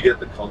you get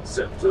the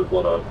concept of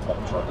what I'm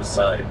trying to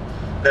say.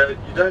 Now, you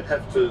don't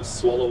have to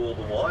swallow all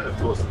the wine. Of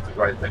course, it's a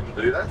great thing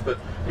to do that, but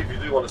if you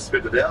do want to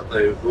spit it out,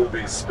 there will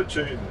be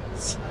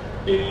spittoons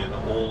in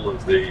all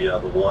of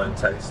the wine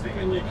tasting,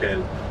 and you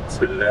can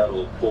spit it out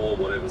or pour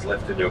whatever's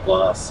left in your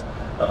glass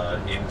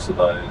into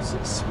those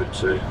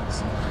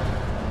spittoons.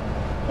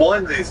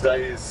 Wine these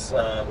days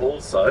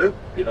also,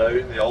 you know,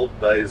 in the old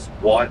days,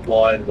 white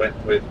wine went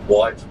with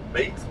white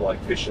meat,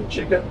 like fish and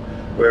chicken,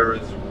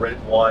 whereas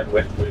red wine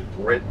went with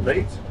red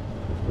meat.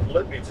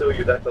 Let me tell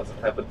you, that doesn't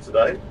happen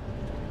today.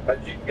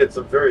 And you can get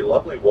some very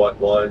lovely white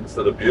wines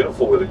that are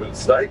beautiful with a good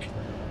steak,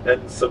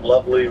 and some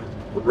lovely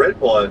red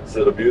wines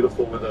that are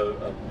beautiful with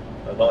a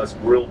nice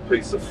grilled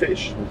piece of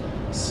fish.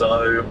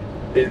 So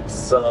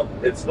it's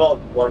not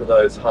one of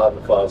those hard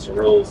and fast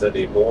rules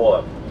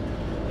anymore.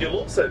 You'll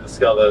also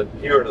discover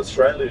here in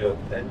Australia,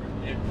 and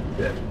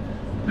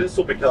this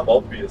will become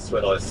obvious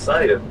when I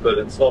say it, but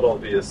it's not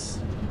obvious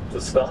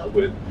to start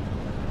with,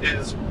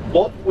 is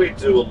what we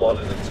do a lot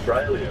in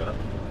Australia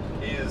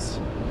is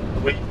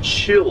we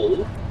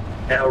chill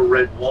our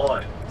red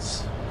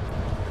wines.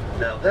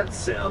 Now that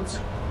sounds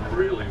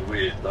really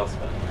weird,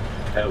 doesn't it?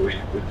 How we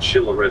would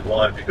chill a red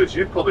wine, because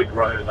you've probably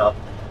grown up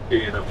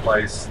in a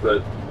place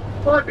that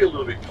might be a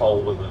little bit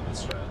colder than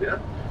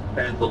Australia,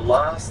 and the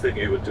last thing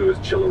you would do is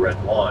chill a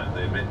red wine.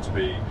 They're meant to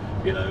be,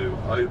 you know,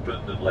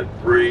 opened and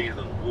let breathe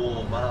and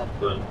warm up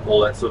and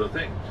all that sort of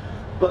thing.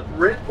 But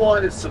red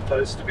wine is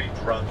supposed to be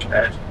drunk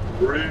at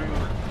room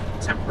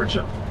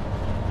temperature.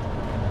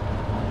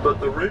 But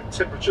the room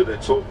temperature they're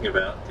talking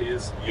about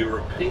is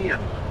European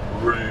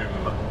room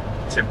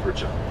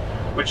temperature,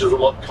 which is a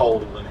lot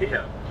colder than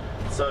here.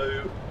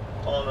 So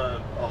on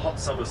a hot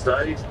summer's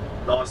day,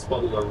 nice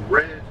bottle of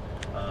red,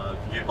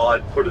 you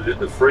might put it in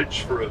the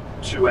fridge for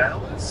 2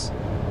 hours,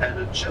 and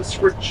it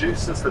just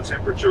reduces the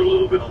temperature a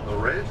little bit on the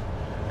red,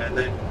 and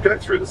then go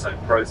through the same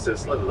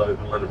process, let it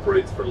open, let it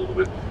breathe for a little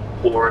bit,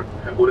 pour it,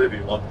 and whatever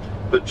you want.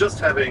 But just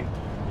having,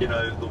 you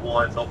know, the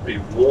wine not be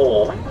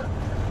warm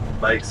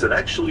makes it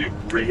actually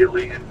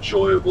really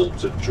enjoyable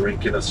to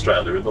drink in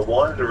Australia. And the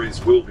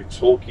wineries will be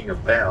talking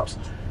about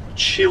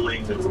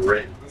chilling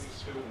reds.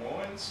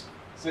 Wines.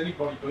 Has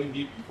anybody been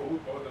here before,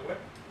 by the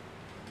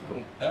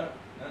way? No? No?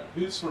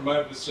 Who's from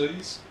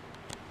overseas?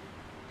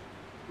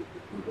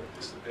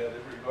 Just about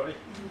everybody.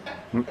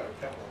 Got a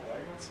couple of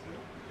wagons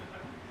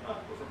still.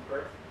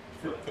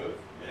 From Perth?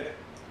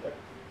 Yeah.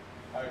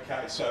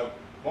 Okay, so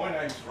my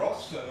name's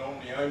Ross, and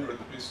I'm the owner of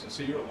the business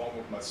here along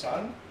with my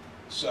son.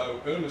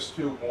 So Ernest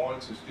Hill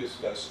Wines is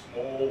just a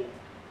small,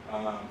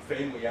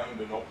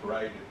 family-owned and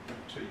operated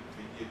boutique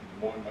vineyard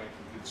and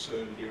winemaking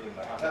concern here in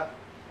the Hunter.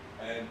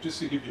 And just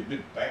to give you a bit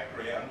of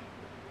background,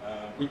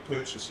 we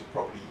purchased the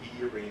property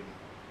here in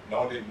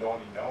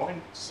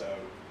 1999, so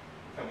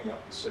coming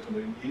up to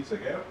 17 years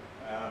ago.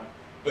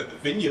 But the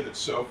vineyard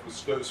itself was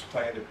first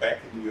planted back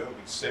in the early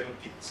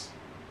 70s.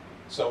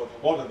 So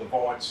a lot of the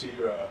vines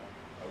here are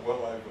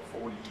well over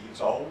 40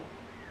 years old,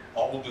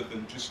 older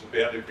than just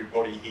about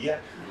everybody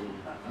here.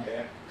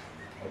 Yeah,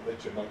 I'll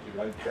let you make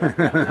your own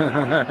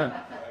judgment.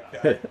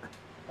 Okay.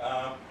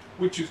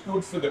 Which is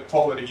good for the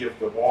quality of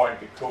the wine,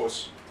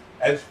 because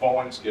as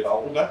vines get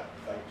older,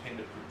 they tend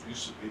to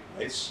produce a bit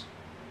less,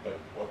 but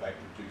what they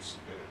produce is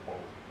better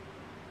quality.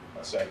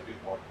 I say a bit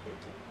like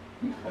people.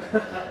 I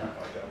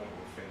don't want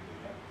to offend the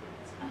young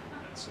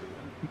people and see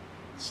them.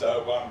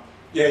 So,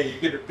 yeah, you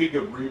get a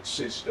bigger root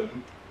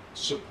system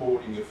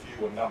supporting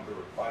a number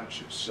of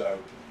bunches, so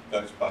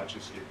those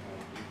bunches get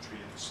more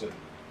nutrients and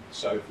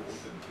so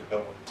forth, and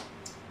develop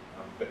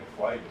better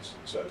flavours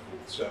and so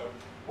forth. So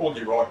all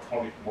your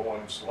iconic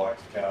wines like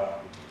your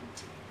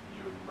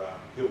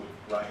Hill of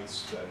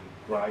Grace and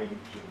Grange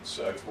and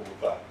so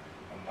forth are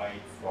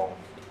made from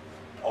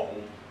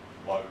old,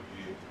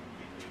 low-yield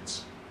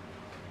vineyards.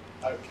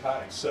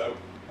 Okay, so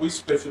we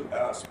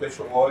specialise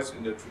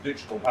in the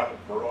traditional Hunter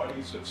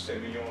varieties of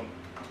Semillon,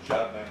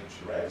 Chardonnay and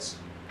Shiraz.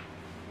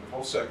 We've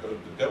also got a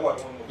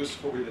Verdelho on the list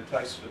for you to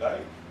taste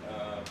today.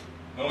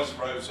 Nice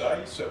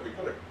rosé, so we've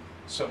got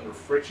some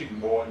refreshing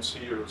wines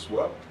here as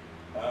well.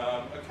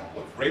 A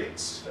couple of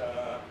reds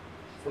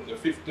from the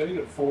 15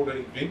 and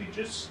 14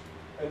 vintages.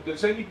 And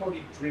does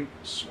anybody drink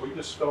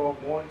sweeter style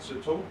wines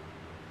at all?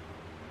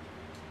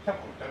 Come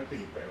on, don't be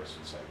embarrassed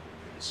and say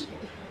yes.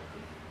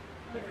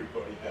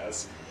 Everybody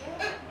does.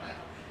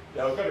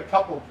 Yeah, I've got a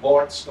couple of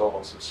light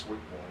styles of sweet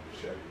wine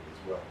to show you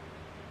as well.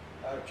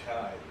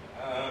 Okay,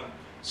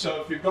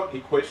 so if you've got any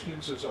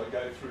questions as I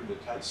go through the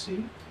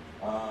tasting,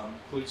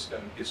 please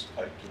don't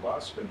hesitate to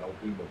ask, and I'll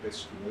do my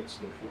best to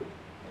answer them for you.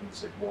 And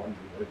it's like, wine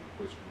related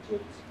questions,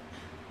 please.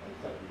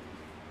 Okay.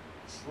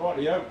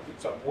 Rightio,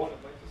 get some water,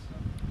 please.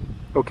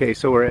 Okay,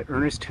 so we're at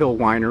Ernest Hill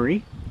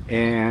Winery,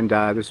 and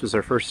this was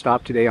our first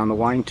stop today on the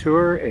wine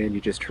tour, and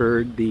you just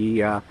heard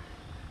the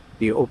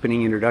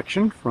opening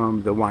introduction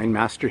from the wine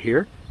master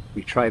here.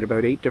 We tried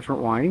about 8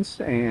 different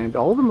wines, and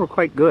all of them were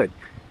quite good,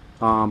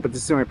 but this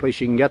is the only place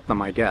you can get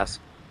them, I guess.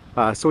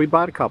 So we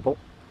bought a couple,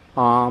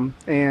 and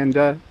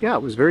yeah,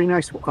 it was very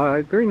nice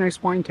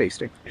wine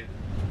tasting.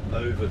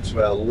 over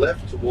to our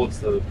left towards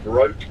the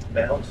Broke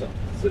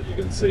Mountains that you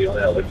can see on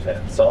our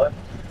left-hand side.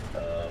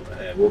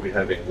 And we'll be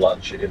having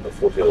lunch in the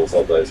foothills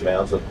of those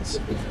mountains.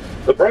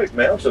 The Broke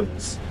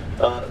Mountains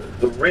are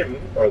the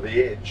rim or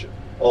the edge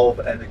of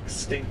an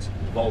extinct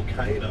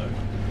volcano.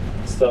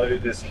 So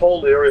this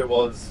whole area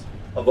was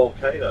a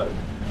volcano,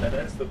 and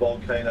as the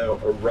volcano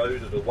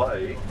eroded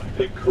away,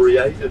 it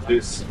created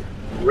this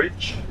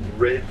rich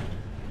red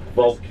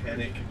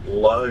volcanic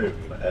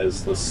loam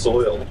as the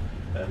soil,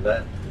 and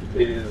that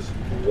is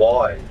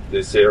why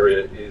this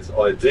area is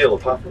ideal,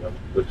 apart from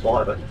the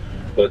climate,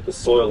 but the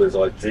soil is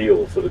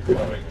ideal for the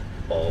growing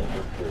of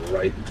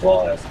grape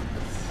vines.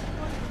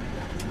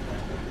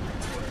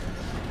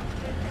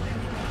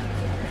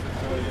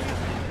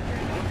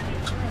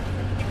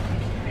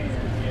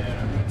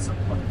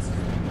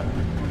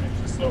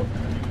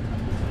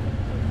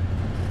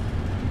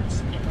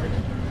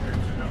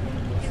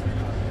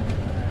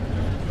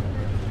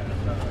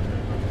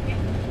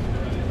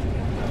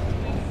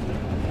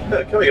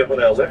 Coming up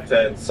on our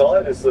left-hand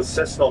side is the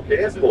Cessnock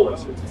Airport,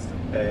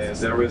 and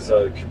there is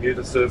a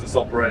commuter service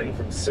operating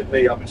from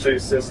Sydney up to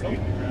Cessnock.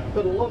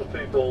 But a lot of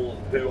people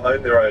who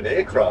own their own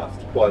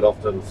aircraft quite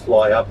often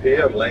fly up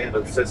here, land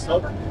at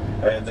Cessnock,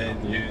 and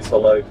then use the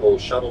local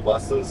shuttle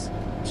buses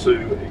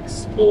to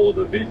explore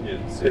the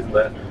vineyards, isn't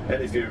that?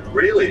 And if you're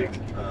really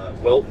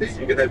wealthy,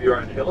 you can have your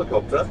own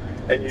helicopter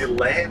and you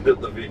land at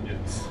the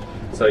vineyards.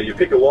 So you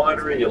pick a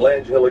winery, you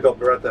land your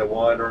helicopter at that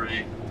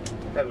winery,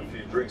 have a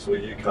few drinks. Well,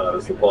 you can't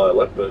as the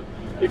pilot, but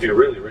if you're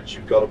really rich,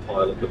 you've got a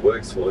pilot that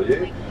works for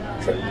you,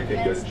 so you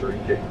can go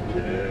drinking.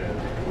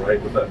 Yeah,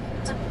 great with that.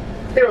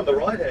 Here on the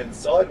right-hand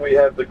side, we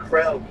have the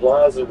Crown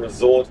Plaza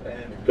Resort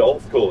and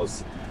Golf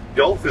Course.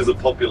 Golf is a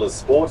popular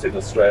sport in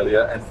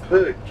Australia, and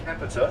per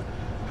capita,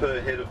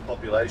 per head of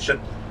population,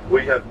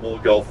 we have more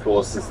golf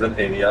courses than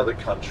any other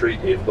country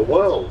in the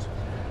world.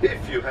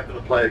 If you happen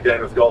to play a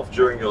game of golf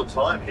during your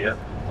time here,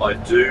 I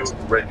do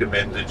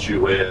recommend that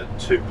you wear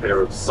 2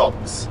 pairs of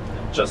socks,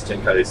 just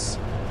in case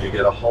you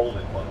get a hole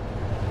in one.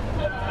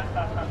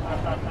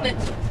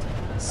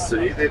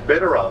 See, they're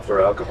better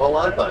after alcohol,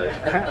 aren't they?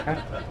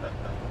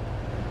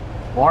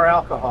 More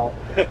alcohol.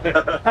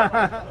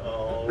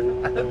 Oh,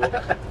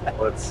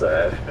 what's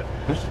sad.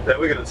 Now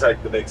we're going to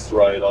take the next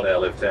road on our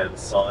left-hand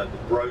side, the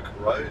Broke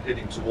Road,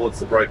 heading towards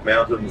the Broke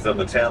Mountains and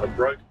the town of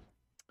Broke.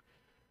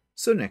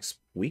 So next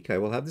week I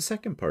will have the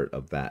second part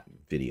of that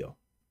video.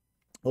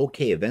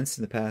 Okay, events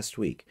in the past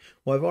week.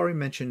 Well, I've already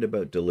mentioned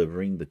about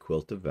delivering the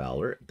Quilt of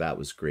Valor. That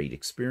was a great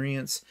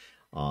experience.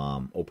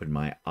 Opened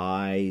my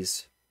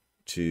eyes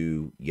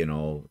to, you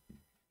know,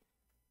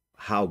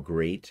 how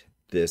great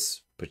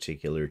this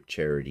particular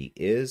charity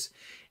is,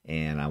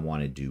 and I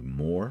want to do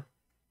more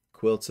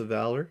Quilts of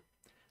Valor.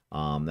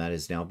 That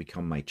has now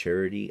become my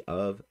charity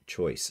of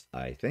choice,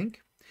 I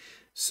think.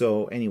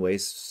 So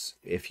anyways,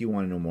 if you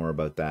want to know more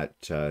about that,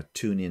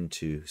 tune in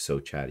to So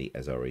Chatty,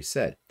 as I already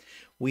said.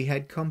 We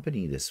had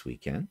company this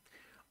weekend.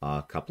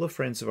 A couple of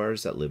friends of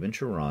ours that live in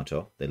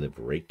Toronto. They live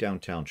right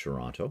downtown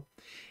Toronto.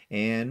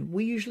 And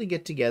we usually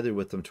get together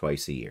with them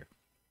twice a year.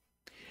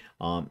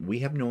 We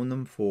have known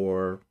them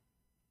for,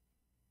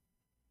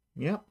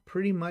 yeah,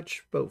 pretty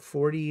much about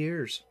 40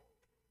 years.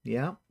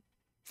 Yeah.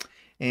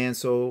 And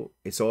so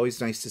it's always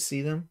nice to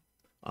see them.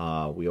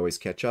 We always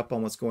catch up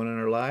on what's going on in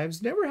our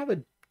lives. Never have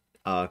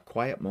a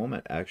quiet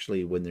moment,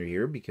 actually, when they're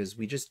here, because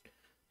we just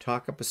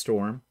talk up a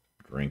storm,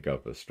 drink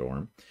up a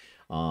storm.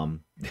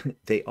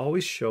 They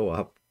always show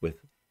up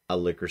with a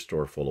liquor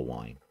store full of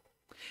wine.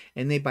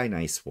 And they buy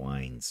nice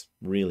wines,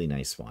 really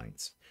nice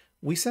wines.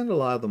 We send a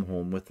lot of them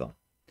home with them.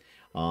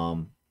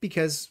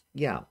 Because,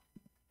 yeah,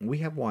 we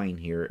have wine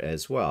here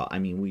as well. I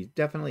mean, we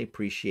definitely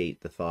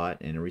appreciate the thought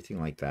and everything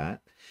like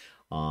that.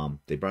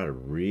 They brought a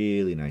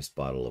really nice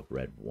bottle of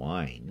red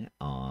wine.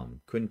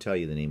 Couldn't tell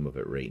you the name of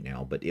it right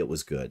now, but it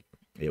was good.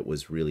 It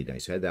was really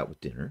nice. We had that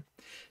with dinner.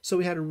 So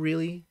we had a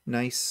really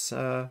nice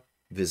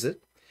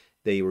visit.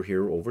 They were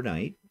here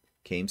overnight,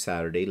 came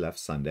Saturday, left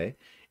Sunday.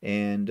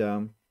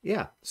 And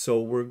yeah, so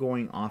we're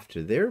going off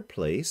to their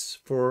place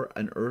for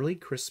an early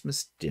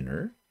Christmas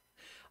dinner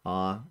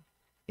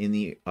in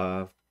the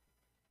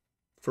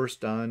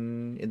first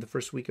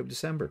week of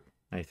December,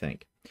 I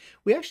think.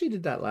 We actually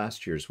did that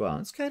last year as well.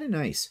 It's kind of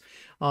nice.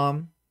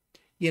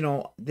 You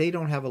know, they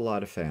don't have a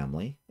lot of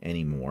family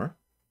anymore.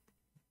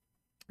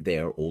 They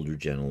are older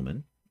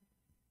gentlemen,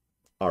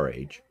 our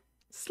age,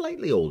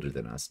 slightly older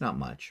than us, not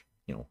much,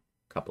 you know,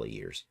 a couple of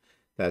years.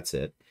 That's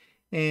it.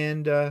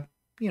 And,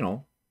 you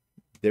know,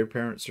 their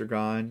parents are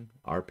gone.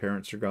 Our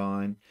parents are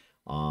gone.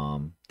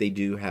 They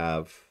do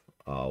have,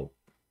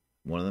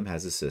 one of them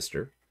has a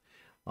sister.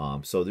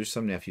 So there's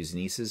some nephews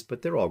and nieces,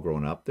 but they're all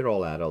grown up. They're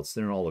all adults.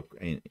 They're all,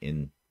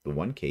 in the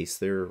one case,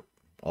 they're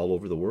all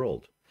over the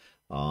world.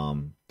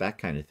 That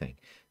kind of thing.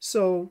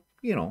 So,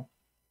 you know,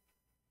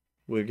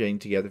 we're getting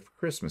together for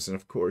Christmas. And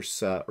of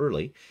course,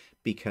 early,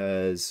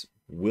 because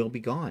we'll be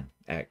gone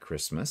at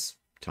Christmas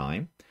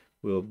time.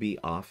 We'll be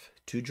off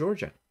to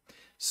Georgia.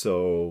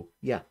 So,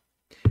 yeah.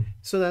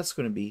 So that's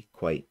going to be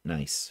quite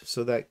nice.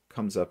 So that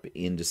comes up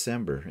in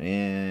December,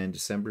 and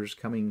December's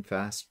coming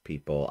fast,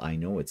 people. I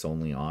know it's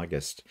only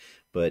August,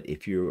 but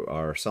if you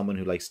are someone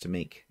who likes to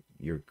make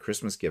your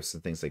Christmas gifts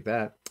and things like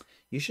that,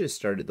 you should have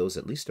started those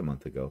at least a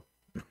month ago.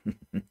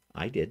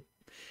 I did.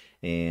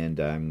 And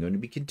I'm going to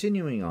be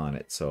continuing on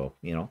it. So,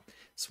 you know,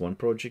 it's one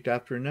project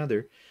after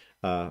another.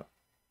 But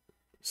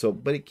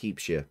it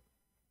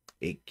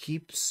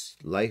keeps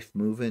life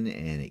moving,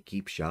 and it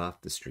keeps you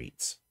off the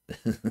streets.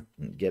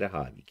 Get a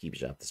hobby,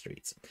 keeps you off the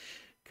streets,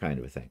 kind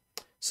of a thing.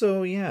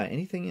 So yeah,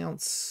 anything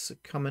else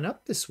coming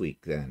up this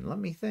week then? Let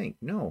me think.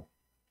 No.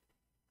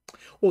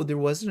 Oh, there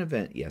was an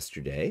event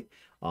yesterday.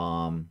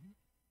 I'll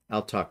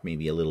talk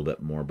maybe a little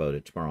bit more about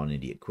it tomorrow on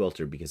Idiot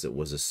Quilter, because it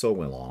was a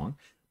sew-along,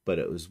 but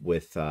it was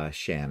with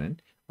Shannon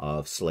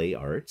of Slay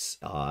Arts.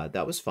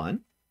 That was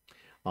fun.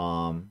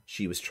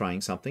 She was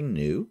trying something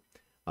new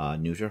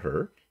to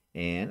her,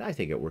 and I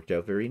think it worked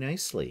out very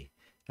nicely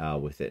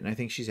with it. And I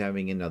think she's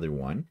having another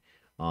one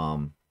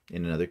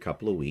in another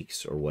couple of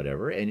weeks or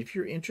whatever. And if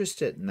you're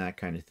interested in that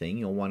kind of thing,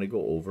 you'll want to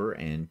go over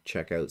and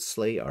check out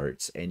Slay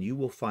Arts, and you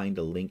will find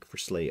a link for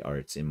Slay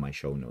Arts in my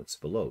show notes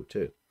below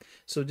too.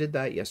 So did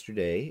that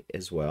yesterday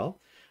as well,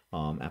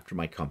 after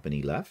my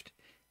company left.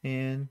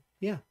 And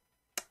yeah,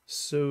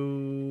 so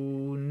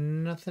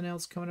nothing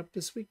else coming up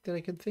this week that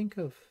I could think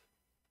of.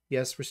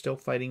 Yes, we're still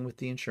fighting with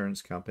the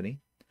insurance company.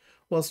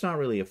 Well, it's not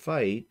really a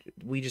fight.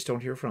 We just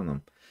don't hear from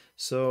them.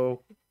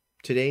 So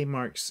today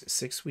marks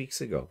 6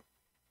 weeks ago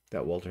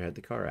that Walter had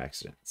the car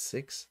accident.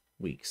 6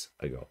 weeks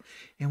ago.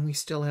 And we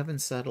still haven't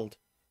settled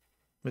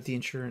with the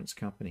insurance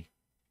company.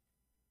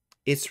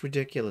 It's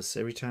ridiculous.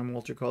 Every time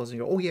Walter calls and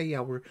go, oh yeah,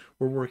 we're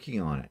working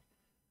on it.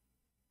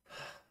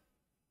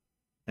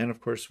 And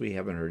of course, we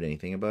haven't heard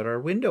anything about our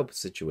window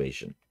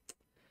situation.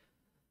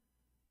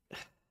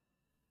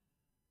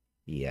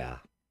 Yeah.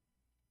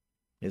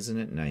 Isn't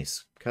it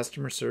nice?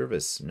 Customer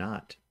service,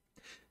 not.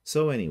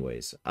 So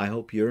anyways, I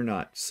hope you're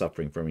not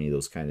suffering from any of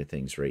those kind of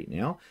things right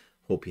now.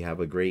 Hope you have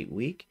a great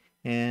week,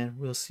 and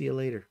we'll see you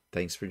later.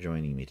 Thanks for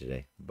joining me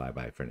today.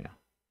 Bye-bye for now.